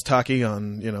kind of calls Taki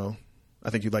on, I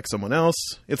think you'd like someone else.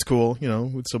 It's cool,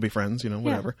 we'd still be friends,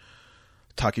 whatever. Yeah.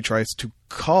 Taki tries to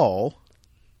call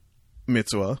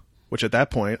Mitsuha, which at that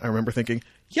point I remember thinking,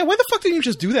 yeah, why the fuck didn't you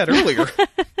just do that earlier?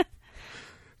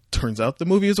 Turns out the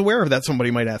movie is aware of that.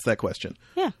 Somebody might ask that question.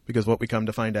 Yeah. Because what we come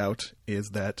to find out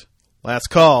is that last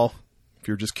call, if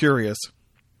you're just curious,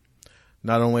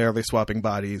 not only are they swapping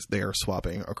bodies, they are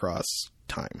swapping across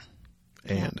time.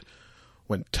 And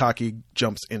when Taki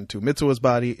jumps into Mitsuha's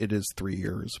body, it is 3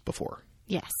 years before.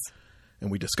 Yes. And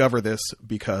we discover this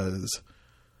because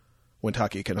when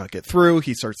Taki cannot get through,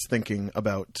 he starts thinking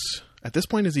about... At this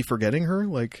point, is he forgetting her?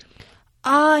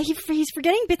 He's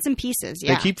forgetting bits and pieces.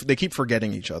 Yeah, they keep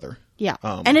forgetting each other. Yeah,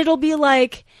 and it'll be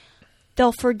like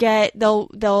they'll forget. They'll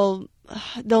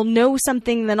know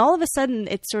something. Then all of a sudden,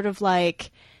 it's sort of like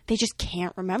they just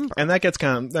can't remember. And that gets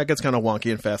kind of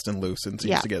wonky and fast and loose, and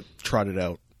seems to get trotted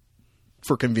out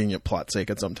for convenient plot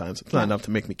sake. At sometimes it's not enough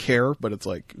to make me care, but it's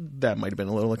like that might have been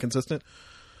a little inconsistent.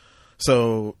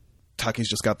 So Taki's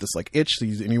just got this itch,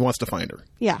 and he wants to find her.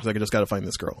 Yeah, he's like, I just got to find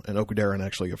this girl. And Okudera and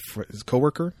actually his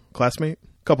coworker, classmate,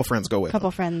 a couple friends go with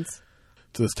him.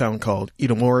 To this town called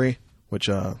Itomori, which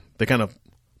they kind of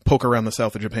poke around the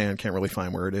south of Japan, can't really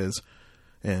find where it is.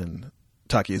 And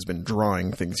Taki has been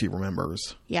drawing things he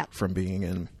remembers from being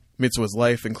in Mitsuha's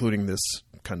life, including this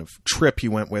kind of trip he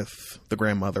went with the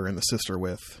grandmother and the sister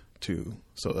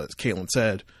so as Caitlin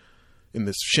said, in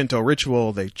this Shinto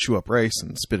ritual, they chew up rice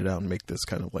and spit it out and make this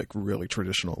kind of really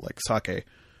traditional sake.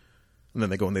 And then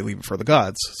they go and they leave it for the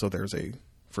gods. So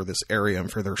for this area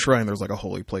and for their shrine, there's a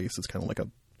holy place. It's kind of like a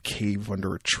cave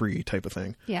under a tree type of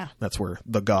thing. Yeah. That's where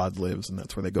the god lives, and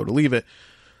that's where they go to leave it.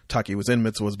 Taki was in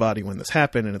Mitsuha's body when this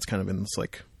happened, and it's kind of in this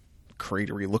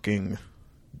cratery looking,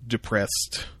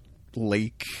 depressed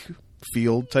lake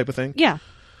field type of thing. Yeah.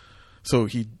 So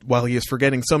while he is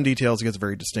forgetting some details, he has a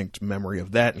very distinct memory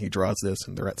of that, and he draws this,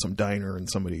 and they're at some diner, and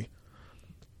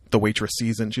the waitress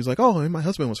sees it, and she's like, oh, my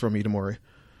husband was from Itomori. And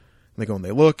they go and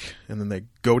they look, and then they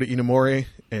go to Itomori,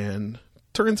 and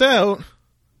turns out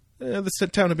this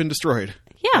town had been destroyed.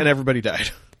 Yeah. And everybody died.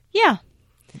 Yeah.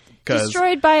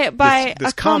 Destroyed by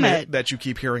this a comet that you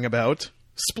keep hearing about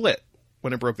split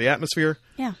when it broke the atmosphere.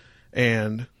 Yeah.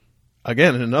 And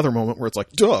again, in another moment where it's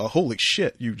like, duh, holy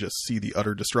shit, you just see the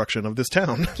utter destruction of this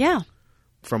town. Yeah.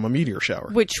 From a meteor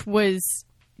shower. Which was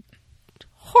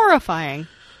horrifying.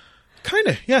 Kind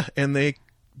of, yeah. And they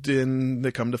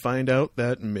come to find out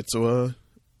that Mitsuha,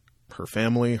 her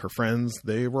family, her friends,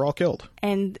 they were all killed.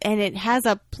 And it has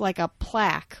a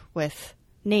plaque with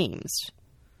names.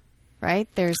 Right?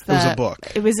 There was a book.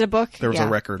 It was a book. There was a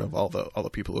record of all the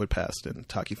people who had passed, and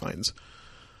Taki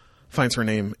finds her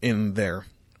name in there.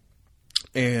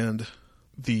 And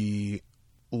the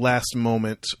last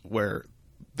moment where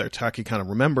Taki kind of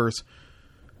remembers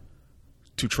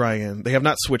to try and... They have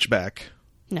not switched back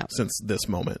since this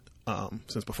moment,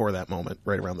 since before that moment,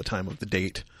 right around the time of the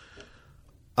date.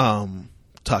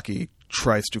 Taki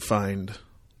tries to find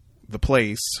the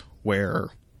place where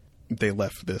they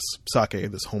left this sake,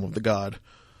 this home of the god,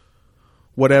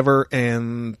 whatever,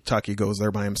 and Taki goes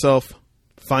there by himself,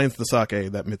 finds the sake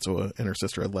that Mitsuha and her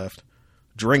sister had left,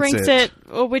 drinks it,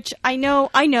 which I know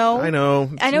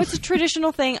it's a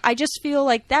traditional thing. I just feel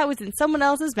like that was in someone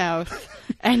else's mouth,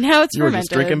 and now it's fermented. You were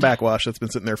just drinking backwash that's been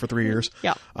sitting there for 3 years.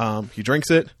 Yeah. He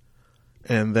drinks it,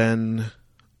 and then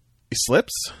he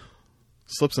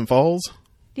slips and falls.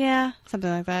 Yeah, something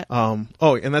like that.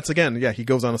 And that's again, he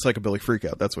goes on a psychobilly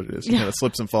freakout. That's what it is. He kind of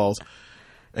slips and falls,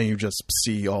 and you just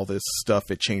see all this stuff.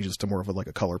 It changes to more of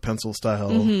a color pencil style,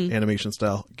 animation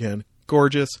style. Again,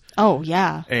 gorgeous. Oh,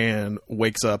 yeah. And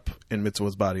wakes up in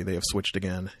Mitsuha's body. They have switched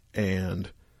again,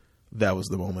 and that was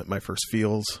the moment my first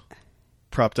feels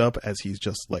propped up as he's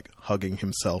just hugging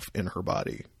himself in her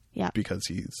body. Yeah. Because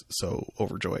he's so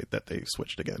overjoyed that they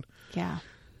switched again. Yeah.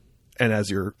 And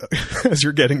as you're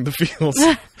getting the feels,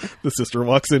 the sister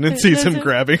walks in and sees him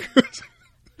grabbing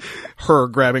her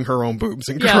grabbing her own boobs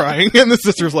and Yeah. crying, and the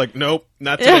sister's like, "Nope,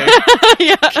 not today.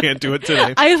 Yeah. Can't do it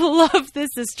today." I love this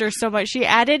sister so much. She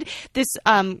added this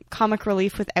comic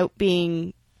relief without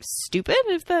being stupid,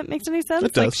 if that makes any sense.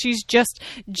 It does. Like she's just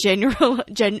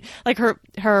like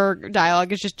her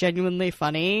dialogue is just genuinely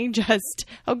funny. Just,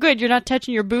 oh good, you're not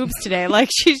touching your boobs today. Like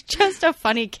she's just a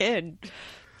funny kid.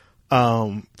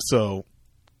 So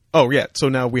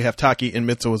now we have Taki in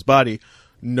Mitsuo's body,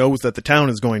 knows that the town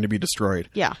is going to be destroyed.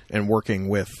 Yeah. And working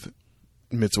with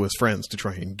Mitsuo's friends to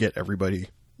try and get everybody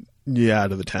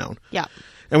out of the town. Yeah.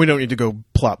 And we don't need to go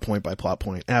plot point by plot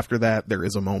point. After that, there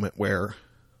is a moment where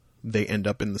they end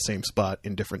up in the same spot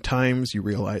in different times. You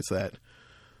realize that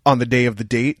on the day of the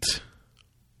date,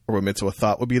 or what Mitsuo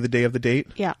thought would be the day of the date,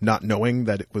 Yeah. not knowing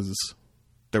that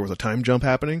there was a time jump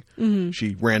happening,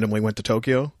 she randomly went to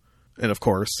Tokyo, and of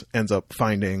course ends up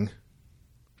finding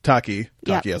Taki.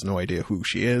 Yeah. Taki has no idea who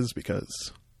she is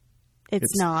because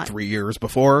It's not. 3 years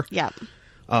before. Yeah.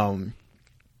 And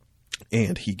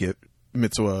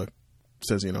Mitsuo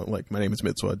says, my name is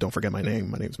Mitsuo. Don't forget my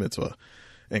name. My name's Mitsuo.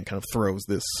 And kind of throws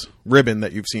this ribbon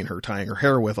that you've seen her tying her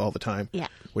hair with all the time. Yeah.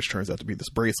 Which turns out to be this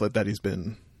bracelet that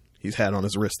he's had on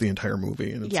his wrist the entire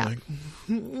movie. And it's Yeah. like,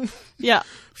 Yeah.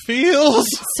 feels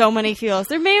So many feels.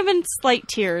 There may have been slight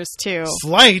tears too.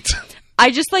 slight.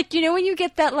 I just like, when you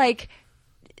get that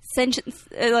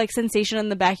sensation on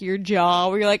the back of your jaw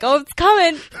where you're like, oh, it's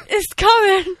coming. It's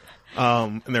coming.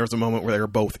 And there was a moment where they were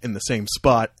both in the same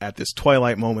spot at this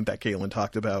twilight moment that Caitlin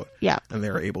talked about. Yeah. And they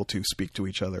were able to speak to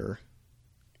each other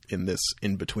in this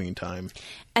in-between time.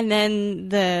 And then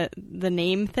the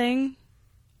name thing.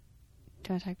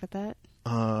 Do you want to talk about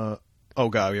that? Oh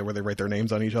god, yeah, where they write their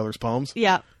names on each other's palms.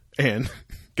 Yeah. And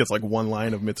gets like one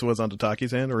line of Mitsuo's onto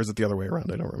Taki's hand, or is it the other way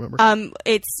around? I don't remember.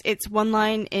 It's one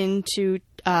line into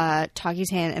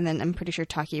Taki's hand, and then I'm pretty sure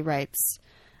Taki writes.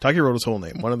 Taki wrote his whole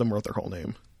name. One of them wrote their whole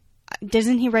name.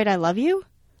 Doesn't he write "I love you"?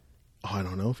 Oh, I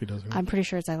don't know if he does. I'm pretty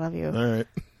sure it's "I love you." All right,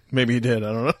 maybe he did.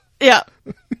 I don't know. Yeah.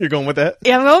 You're going with that?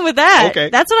 Yeah, I'm going with that. Okay.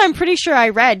 That's what I'm pretty sure I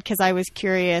read because I was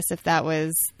curious if that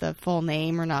was the full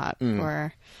name or not.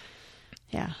 Or,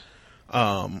 yeah.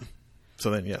 So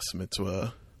then, yes,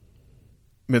 Mitsuo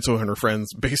and her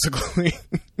friends basically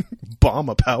bomb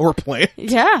a power plant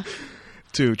Yeah.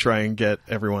 to try and get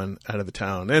everyone out of the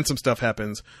town. And some stuff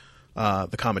happens.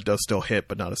 The comet does still hit,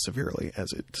 but not as severely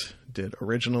as it did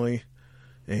originally.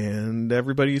 And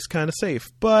everybody's kind of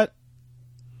safe, but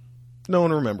no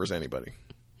one remembers anybody.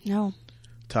 No.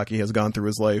 Taki has gone through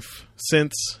his life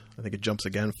since. I think it jumps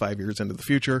again 5 years into the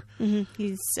future. Mm-hmm.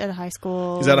 He's at a high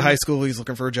school. He's out of high school. He's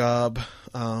looking for a job.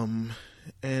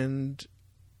 And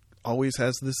always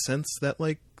has this sense that,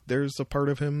 there's a part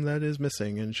of him that is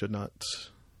missing and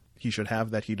he should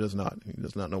have that he does not. He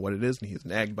does not know what it is, and he's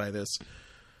nagged by this.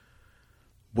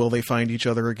 Will they find each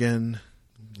other again?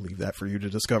 Leave that for you to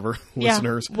discover,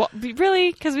 listeners. Well,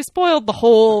 really? Because we spoiled the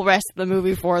whole rest of the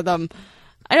movie for them.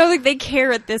 I don't think they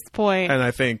care at this point. And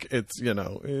I think it's, I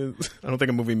don't think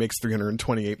a movie makes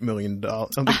 $328 million. I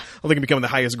don't think it became the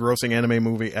highest grossing anime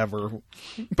movie ever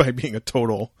by being a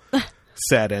total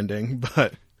sad ending.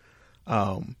 But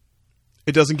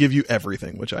it doesn't give you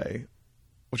everything, which I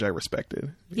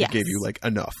respected. Yes. It gave you,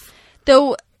 enough.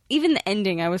 Though, even the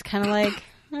ending, I was kind of like,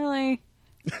 really?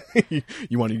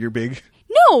 You wanted your big...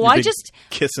 No, I big just...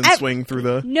 kiss and swing through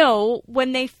the... No,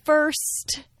 when they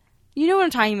first... You know what I'm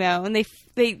talking about? When they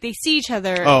see each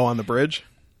other. Oh, on the bridge?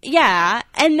 Yeah,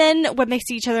 and then when they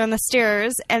see each other on the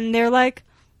stairs, and they're like...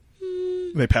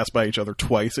 They pass by each other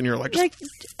twice, and you're like, just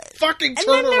fucking and turn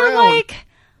then they're around. like...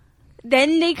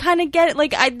 Then they kind of get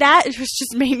it. That was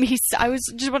just made me... I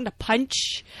wanted to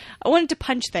punch... I wanted to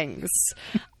punch things.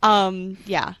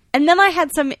 Yeah. And then I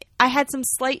had some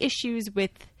slight issues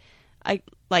with...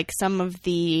 some of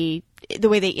the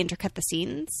way they intercut the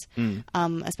scenes,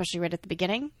 especially right at the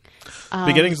beginning.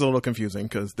 Beginning's a little confusing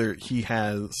because he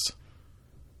has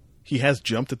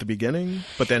jumped at the beginning,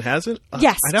 but then hasn't.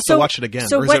 Yes, I'd have to watch it again.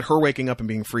 Or is it her waking up and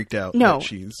being freaked out? No, that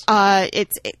she's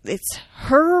it's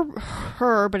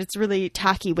her, but it's really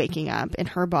Taki waking up in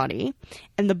her body,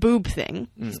 and the boob thing.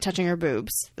 He's touching her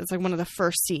boobs. That's one of the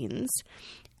first scenes,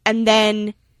 and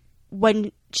then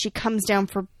when she comes down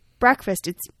for breakfast,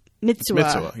 it's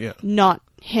Mitsuo, yeah, not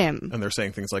him. And they're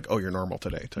saying things like, "Oh, you're normal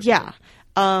today." Yeah.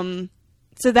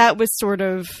 So that was sort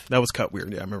of... That was cut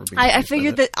weird. Yeah, I remember being... I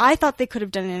figured that... I thought they could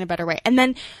have done it in a better way. And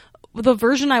then the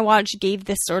version I watched gave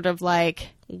this sort of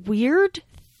weird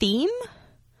theme.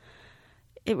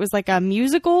 It was like a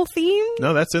musical theme.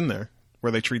 No, that's in there.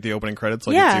 Where they treat the opening credits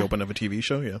like it's the open of a TV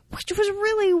show, yeah. Which was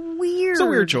really weird. It's a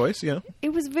weird choice, yeah.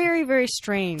 It was very, very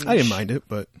strange. I didn't mind it,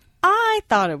 but... I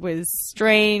thought it was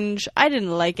strange. I didn't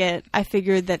like it. I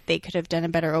figured that they could have done a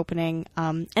better opening.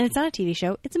 And it's not a TV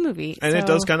show; it's a movie. And it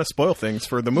does kind of spoil things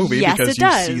for the movie Yes, because it you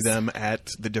does. see them at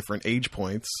the different age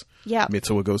points. Yeah.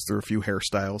 Mitsuha goes through a few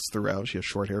hairstyles throughout. She has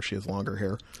short hair. She has longer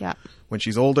hair. Yeah. When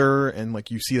she's older, and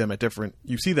like you see them at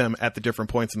the different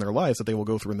points in their lives that they will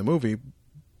go through in the movie.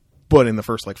 But in the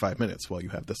first like 5 minutes, while you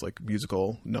have this like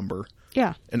musical number,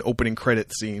 Yeah. an opening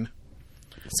credit scene.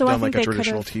 So I Done think like a they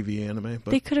traditional could have. TV anime,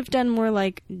 but They could have done more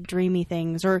like dreamy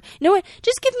things, or you know what?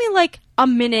 Just give me like a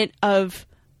minute of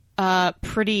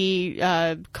pretty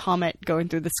comet going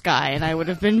through the sky, and I would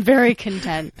have been very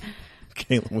content.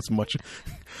 Caitlin was much.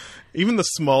 Even the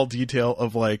small detail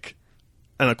of like,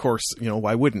 and of course, you know,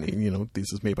 why wouldn't he? You know,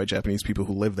 this is made by Japanese people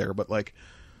who live there, but like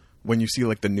when you see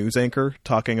like the news anchor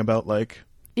talking about like,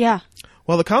 Yeah.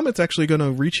 well, the comet's actually going to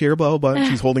reach here, blah, blah, blah. And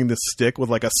she's holding this stick with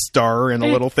like a star and a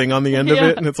little thing on the end of Yeah.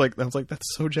 it. And it's like, I was like, that's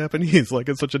so Japanese. Like,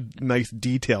 it's such a nice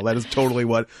detail. That is totally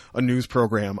what a news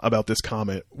program about this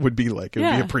comet would be like. It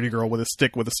would be Yeah. a pretty girl with a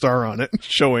stick with a star on it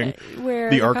showing Where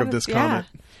the arc of this comet.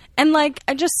 And like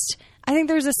I think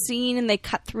there's a scene and they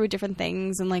cut through different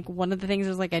things, and like one of the things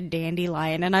was like a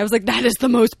dandelion, and I was like, that is the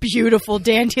most beautiful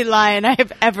dandelion I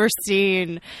have ever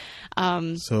seen.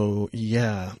 So,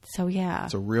 yeah, So yeah.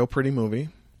 it's a real pretty movie.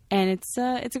 And it's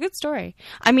a good story.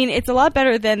 I mean, it's a lot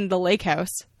better than The Lake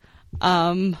House.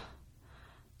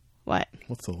 What?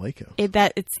 What's the lake house?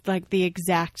 It's like the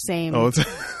exact same. Oh, it's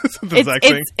the exact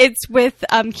same. It's with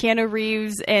Keanu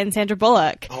Reeves and Sandra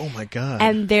Bullock. Oh my god!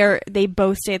 And they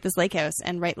both stay at this lake house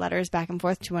and write letters back and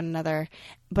forth to one another,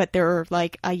 but they're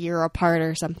like a year apart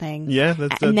or something. Yeah,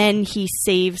 that's and then he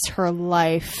saves her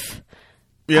life,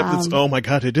 yeah. Oh my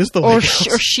god! It is the or lake house.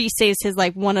 or she saves his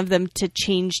life. One of them to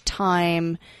change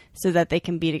time so that they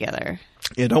can be together.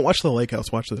 Yeah, don't watch the lake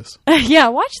house. Watch this. Yeah,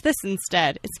 watch this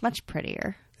instead. It's much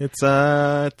prettier. It's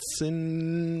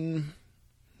in.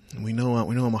 We know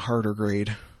I'm a harder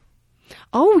grade.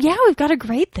 Oh yeah, we've got to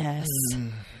grade this.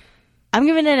 I'm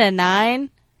giving it a 9.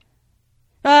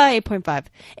 8.5.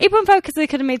 8.5 because they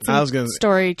could have made some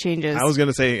story changes. I was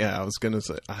gonna say, I was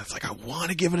like, I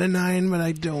want to give it a 9, but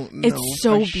I don't know. It's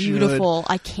so beautiful.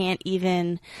 I can't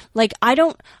even I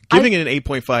don't. Giving it an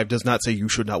 8.5 does not say you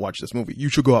should not watch this movie. You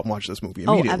should go out and watch this movie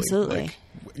immediately. Oh, absolutely. Like,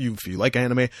 if you like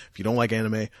anime, if you don't like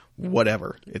anime,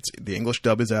 whatever. It's the English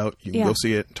dub is out. You can go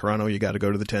see it. In Toronto, you got to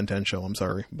go to the 10:10 show. I'm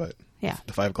sorry, but yeah,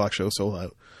 the 5 o'clock show sold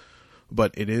out.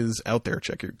 But it is out there.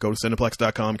 Go to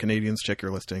Cineplex.com. Canadians, check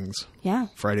your listings. Yeah.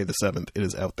 Friday the 7th. It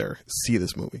is out there. See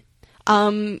this movie.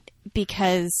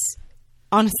 Because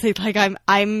honestly,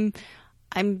 I'm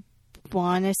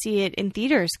want to see it in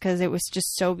theaters because it was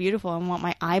just so beautiful. I want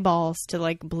my eyeballs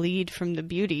to bleed from the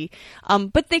beauty.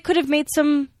 But they could have made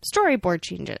some storyboard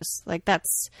changes.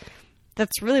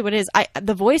 That's really what it is.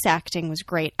 The voice acting was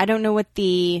great. I don't know what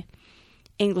the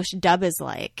English dub is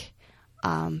like.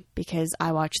 Because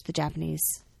I watched the Japanese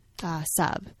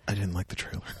sub. I didn't like the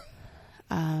trailer.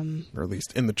 Or at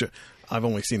least I've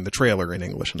only seen the trailer in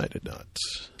English, and I did not.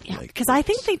 Yeah, because I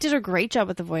think they did a great job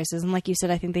with the voices, and like you said,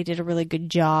 I think they did a really good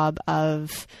job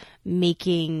of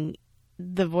making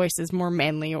the voices more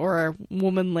manly or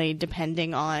womanly,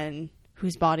 depending on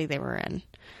whose body they were in.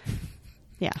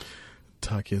 Yeah,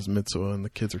 Takiya's Mitsuha, and the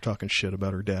kids are talking shit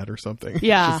about her dad or something.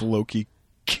 Yeah, just Loki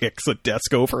kicks a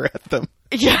desk over at them.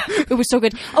 Yeah, it was so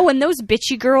good. Oh, and those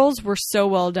bitchy girls were so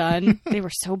well done. They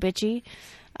were so bitchy.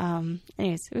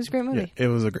 Anyways, it was a great movie. Yeah, it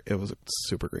was a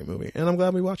super great movie, and I'm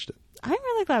glad we watched it. I'm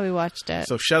really glad we watched it.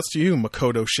 So shouts to you,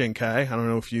 Makoto Shinkai. I don't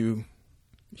know if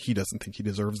he doesn't think he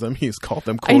deserves them. He has called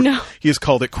them, quote, I know. He has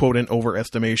called it, quote, an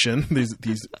overestimation.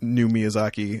 These new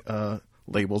Miyazaki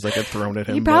labels that get thrown at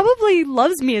him. He probably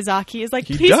loves Miyazaki. He's like,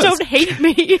 please does. don't hate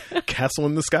me. Castle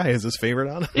in the Sky is his favorite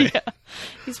anime. Yeah.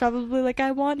 He's probably like,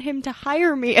 I want him to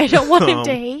hire me. I don't want him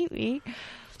to hate me.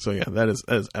 So yeah, that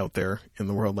is out there in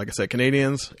the world. Like I said,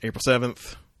 Canadians, April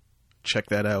 7th. Check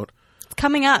that out. It's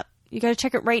coming up. You got to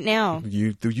check it right now.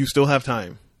 You still have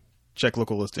time. Check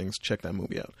local listings. Check that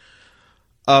movie out.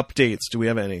 Updates. Do we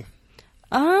have any?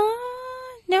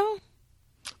 No.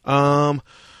 I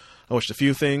watched a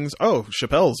few things. Oh,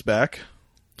 Chappelle's back.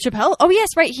 Chappelle? Oh, yes,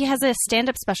 right. He has a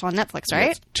stand-up special on Netflix, right? He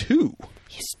has 2.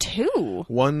 He has 2?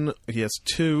 He has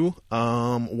 2.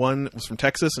 One was from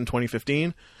Texas in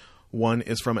 2015. One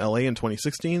is from LA in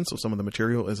 2016, so some of the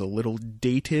material is a little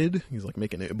dated. He's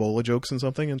making Ebola jokes and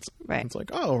something. And it's like,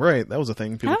 oh, right, that was a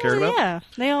thing people cared about. Yeah,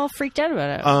 they all freaked out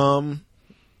about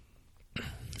it.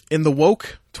 In the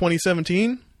woke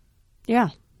 2017, yeah,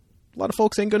 a lot of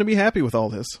folks ain't going to be happy with all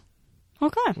this.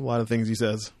 Okay. A lot of things he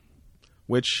says,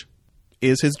 which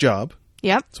is his job.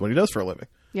 Yep. That's what he does for a living.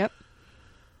 Yep.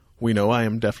 We know I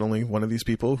am definitely one of these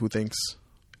people who thinks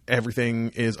everything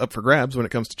is up for grabs when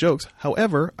it comes to jokes.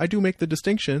 However, I do make the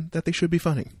distinction that they should be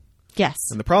funny. Yes.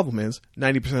 And the problem is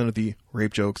 90% of the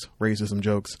rape jokes, racism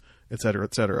jokes,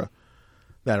 etc.,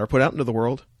 that are put out into the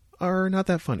world are not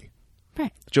that funny.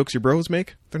 Right. The jokes your bros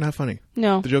make, they're not funny.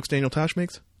 No. The jokes Daniel Tosh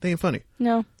makes, they ain't funny.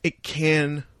 No. It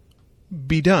can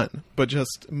be done, but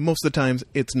just most of the times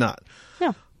it's not.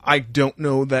 No. I don't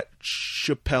know that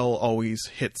Chappelle always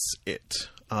hits it.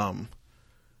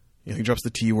 He drops the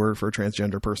T word for a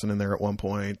transgender person in there at one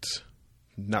point,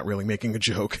 not really making a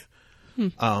joke.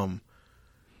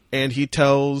 And he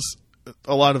tells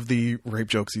a lot of the rape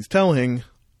jokes he's telling.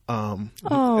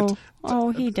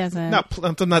 He doesn't.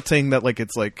 I'm not saying that like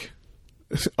it's like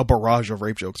a barrage of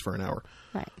rape jokes for an hour.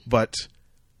 Right. But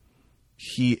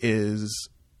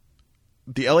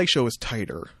the LA show is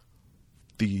tighter.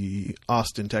 The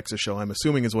Austin, Texas show, I'm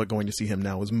assuming, is what going to see him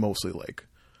now is mostly like,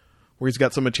 where he's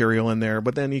got some material in there,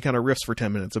 but then he kind of riffs for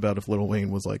 10 minutes about if Lil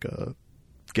Wayne was like a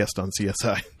guest on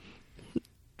CSI.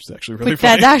 Which is actually really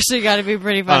funny. That's actually got to be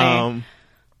pretty funny.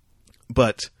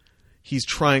 But he's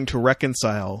trying to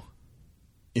reconcile,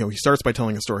 he starts by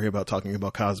telling a story about talking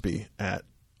about Cosby at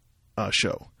a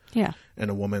show. Yeah. And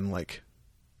a woman like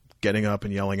getting up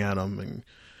and yelling at him and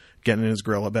getting in his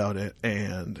grill about it.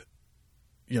 And,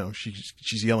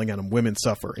 she's yelling at him, women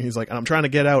suffer. And he's like, I'm trying to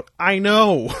get out. I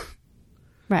know.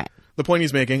 Right. The point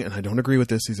he's making, and I don't agree with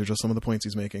this, these are just some of the points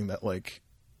he's making, that like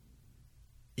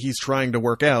he's trying to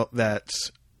work out that,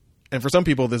 and for some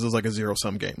people this is like a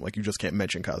zero-sum game. Like you just can't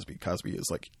mention Cosby. Cosby is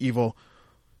like evil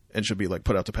and should be like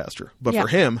put out to pasture. But for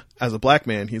him, as a black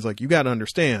man, he's like, you got to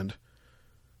understand,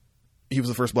 he was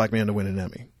the first black man to win an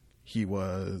Emmy. He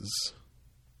was,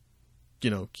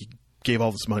 he gave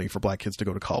all this money for black kids to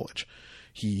go to college.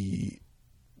 He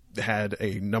had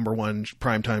a #1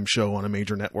 primetime show on a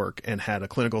major network and had a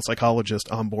clinical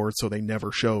psychologist on board, so they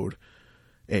never showed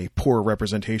a poor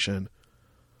representation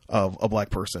of a black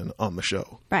person on the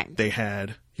show. Right. He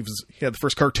had the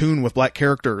first cartoon with black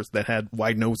characters that had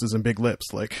wide noses and big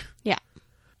lips. Like, yeah,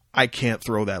 I can't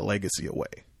throw that legacy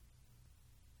away.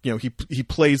 He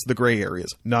plays the gray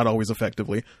areas, not always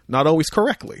effectively, not always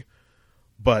correctly.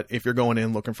 But if you're going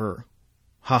in looking for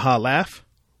haha laugh,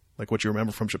 like what you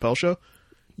remember from Chappelle's show,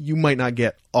 you might not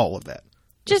get all of that.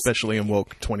 Especially in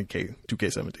woke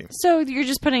 2K17. So you're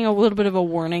just putting a little bit of a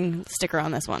warning sticker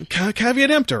on this one.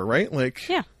 Caveat emptor, right? Like,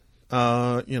 yeah.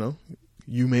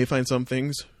 You may find some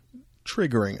things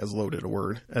triggering, as loaded a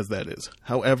word as that is.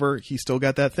 However, he still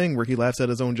got that thing where he laughs at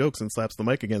his own jokes and slaps the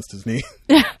mic against his knee.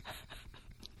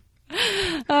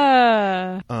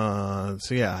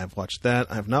 So yeah, I've watched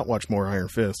that. I have not watched more Iron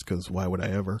Fist, because why would I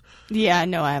ever? Yeah,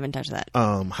 no, I haven't touched that.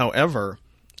 However,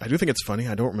 I do think it's funny.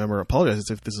 I don't remember. Apologize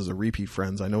if this is a repeat,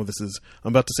 friends. I know I'm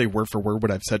about to say word for word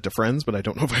what I've said to friends, but I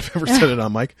don't know if I've ever said it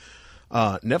on mic.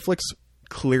 Netflix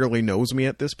clearly knows me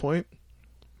at this point.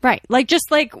 Right. Like, just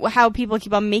like how people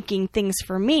keep on making things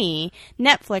for me,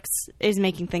 Netflix is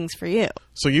making things for you.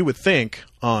 So you would think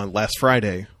on last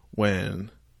Friday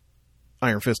when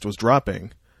Iron Fist was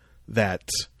dropping that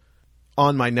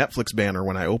on my Netflix banner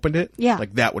when I opened it,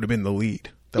 like that would have been the lead.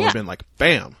 That would have been like,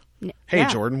 bam. Hey,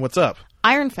 Jordan, what's up?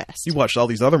 Iron Fist. You watched all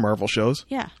these other Marvel shows.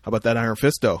 Yeah. How about that Iron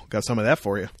Fist, though? Got some of that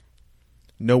for you.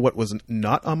 Know what was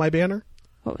not on my banner?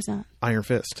 What was that? Iron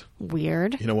Fist.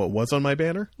 Weird. You know what was on my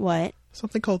banner? What?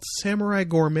 Something called Samurai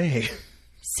Gourmet.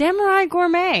 Samurai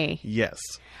Gourmet. Yes.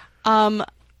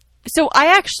 So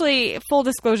I actually, full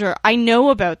disclosure, I know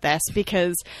about this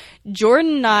because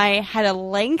Jordan and I had a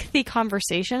lengthy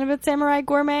conversation about Samurai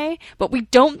Gourmet, but we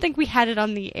don't think we had it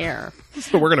on the air.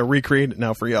 So we're going to recreate it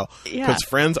now for y'all. Yeah. Because,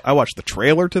 friends, I watched the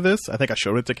trailer to this. I think I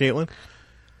showed it to Caitlin.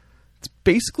 It's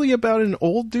basically about an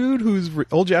old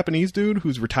Japanese dude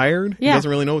who's retired. Yeah. He doesn't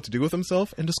really know what to do with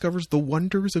himself and discovers the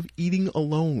wonders of eating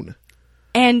alone.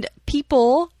 And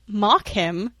people mock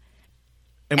him.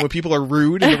 And when people are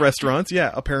rude in the restaurants,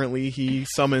 apparently he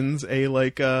summons a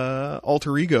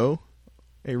alter ego,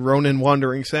 a Ronin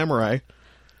wandering samurai,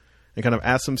 and kind of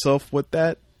asks himself what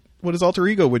his alter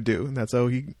ego would do. And that's how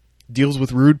he deals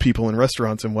with rude people in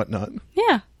restaurants and whatnot.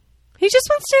 Yeah. He just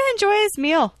wants to enjoy his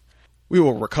meal. We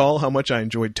will recall how much I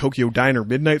enjoyed Tokyo Diner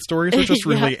Midnight Stories, or just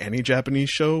really any Japanese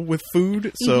show with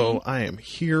food. So I am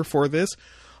here for this.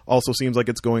 Also seems like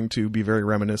it's going to be very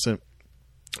reminiscent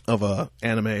of a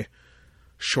anime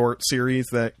short series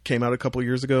that came out a couple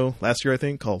years ago, last year I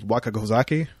think, called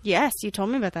Wakagozaki. Yes, you told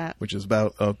me about that. Which is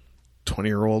about a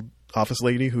 20-year-old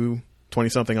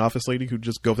 20-something office lady who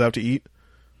just goes out to eat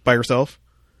by herself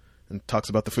and talks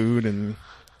about the food and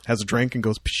has a drink and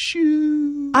goes,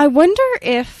 pshoo. I wonder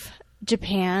if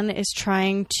Japan is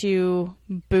trying to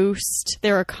boost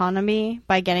their economy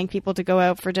by getting people to go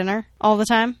out for dinner all the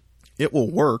time. It will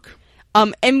work.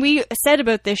 And we said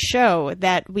about this show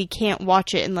that we can't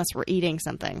watch it unless we're eating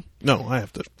something. No, I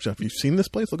have to. Jeff, you've seen this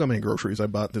place? Look how many groceries I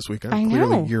bought this week. I I'm know.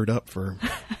 clearly geared up for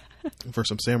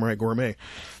some Samurai Gourmet.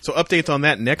 So updates on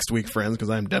that next week, friends, because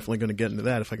I'm definitely going to get into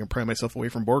that if I can pry myself away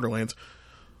from Borderlands.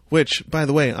 Which, by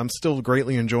the way, I'm still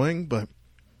greatly enjoying, but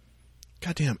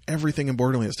goddamn, everything in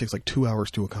Borderlands takes like 2 hours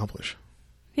to accomplish.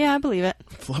 Yeah, I believe it.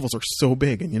 The levels are so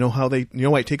big, and you know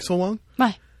why it takes so long?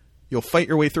 Why? You'll fight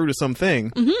your way through to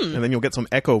something, and then you'll get some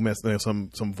echo message, some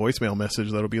voicemail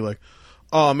message that'll be like,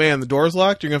 "Oh man, the door's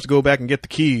locked. You're gonna have to go back and get the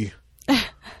key."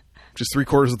 Just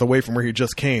 3/4 of the way from where you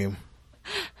just came.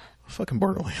 Fucking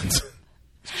Borderlands.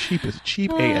 It's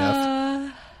cheap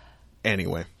AF.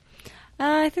 Anyway,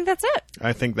 I think that's it.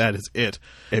 I think that is it.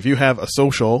 If you have a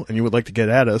social and you would like to get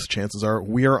at us, chances are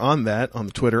we are on that on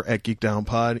the Twitter at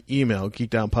GeekdownPod, email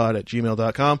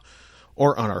geekdownpod@gmail.com.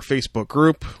 Or on our Facebook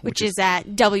group, which is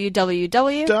at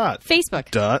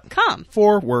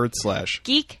www.facebook.com/.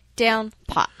 Geek Down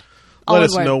Pod. Let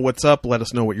us know what's up. Let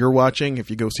us know what you're watching. If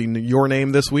you go see Your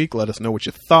Name this week, let us know what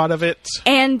you thought of it.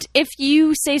 And if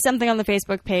you say something on the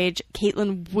Facebook page,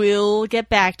 Caitlin will get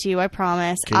back to you, I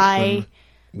promise. Caitlin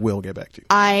will get back to you.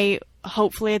 I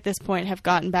hopefully at this point have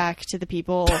gotten back to the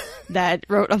people that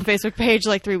wrote on the Facebook page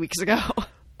like 3 weeks ago.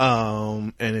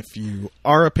 And if you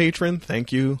are a patron,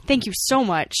 thank you. Thank you so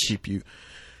much. Keep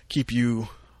you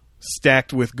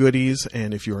stacked with goodies.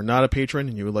 And if you are not a patron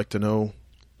and you would like to know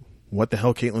what the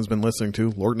hell Caitlin's been listening to,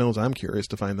 Lord knows I'm curious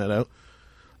to find that out.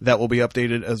 That will be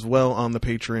updated as well on the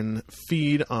Patreon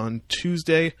feed on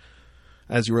Tuesday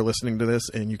as you are listening to this.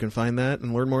 And you can find that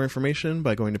and learn more information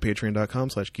by going to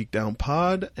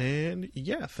patreon.com/geekdownpod. And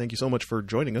yeah, thank you so much for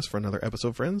joining us for another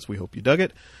episode, friends. We hope you dug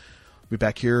it. We'll be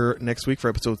back here next week for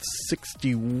episode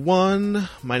 61.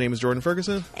 My name is Jordan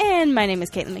Ferguson. And my name is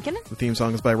Caitlin McKinnon. The theme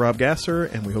song is by Rob Gasser,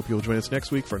 and we hope you'll join us next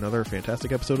week for another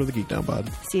fantastic episode of the Geek Down Pod.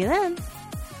 See you then.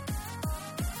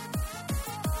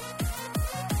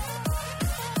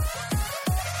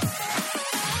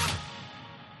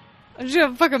 I'm just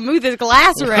gonna fucking move this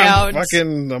glass around.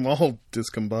 I'm all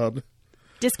discombobed.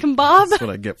 Discombob? That's what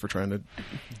I get for trying to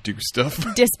do stuff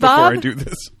Disbob? before I do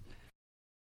this.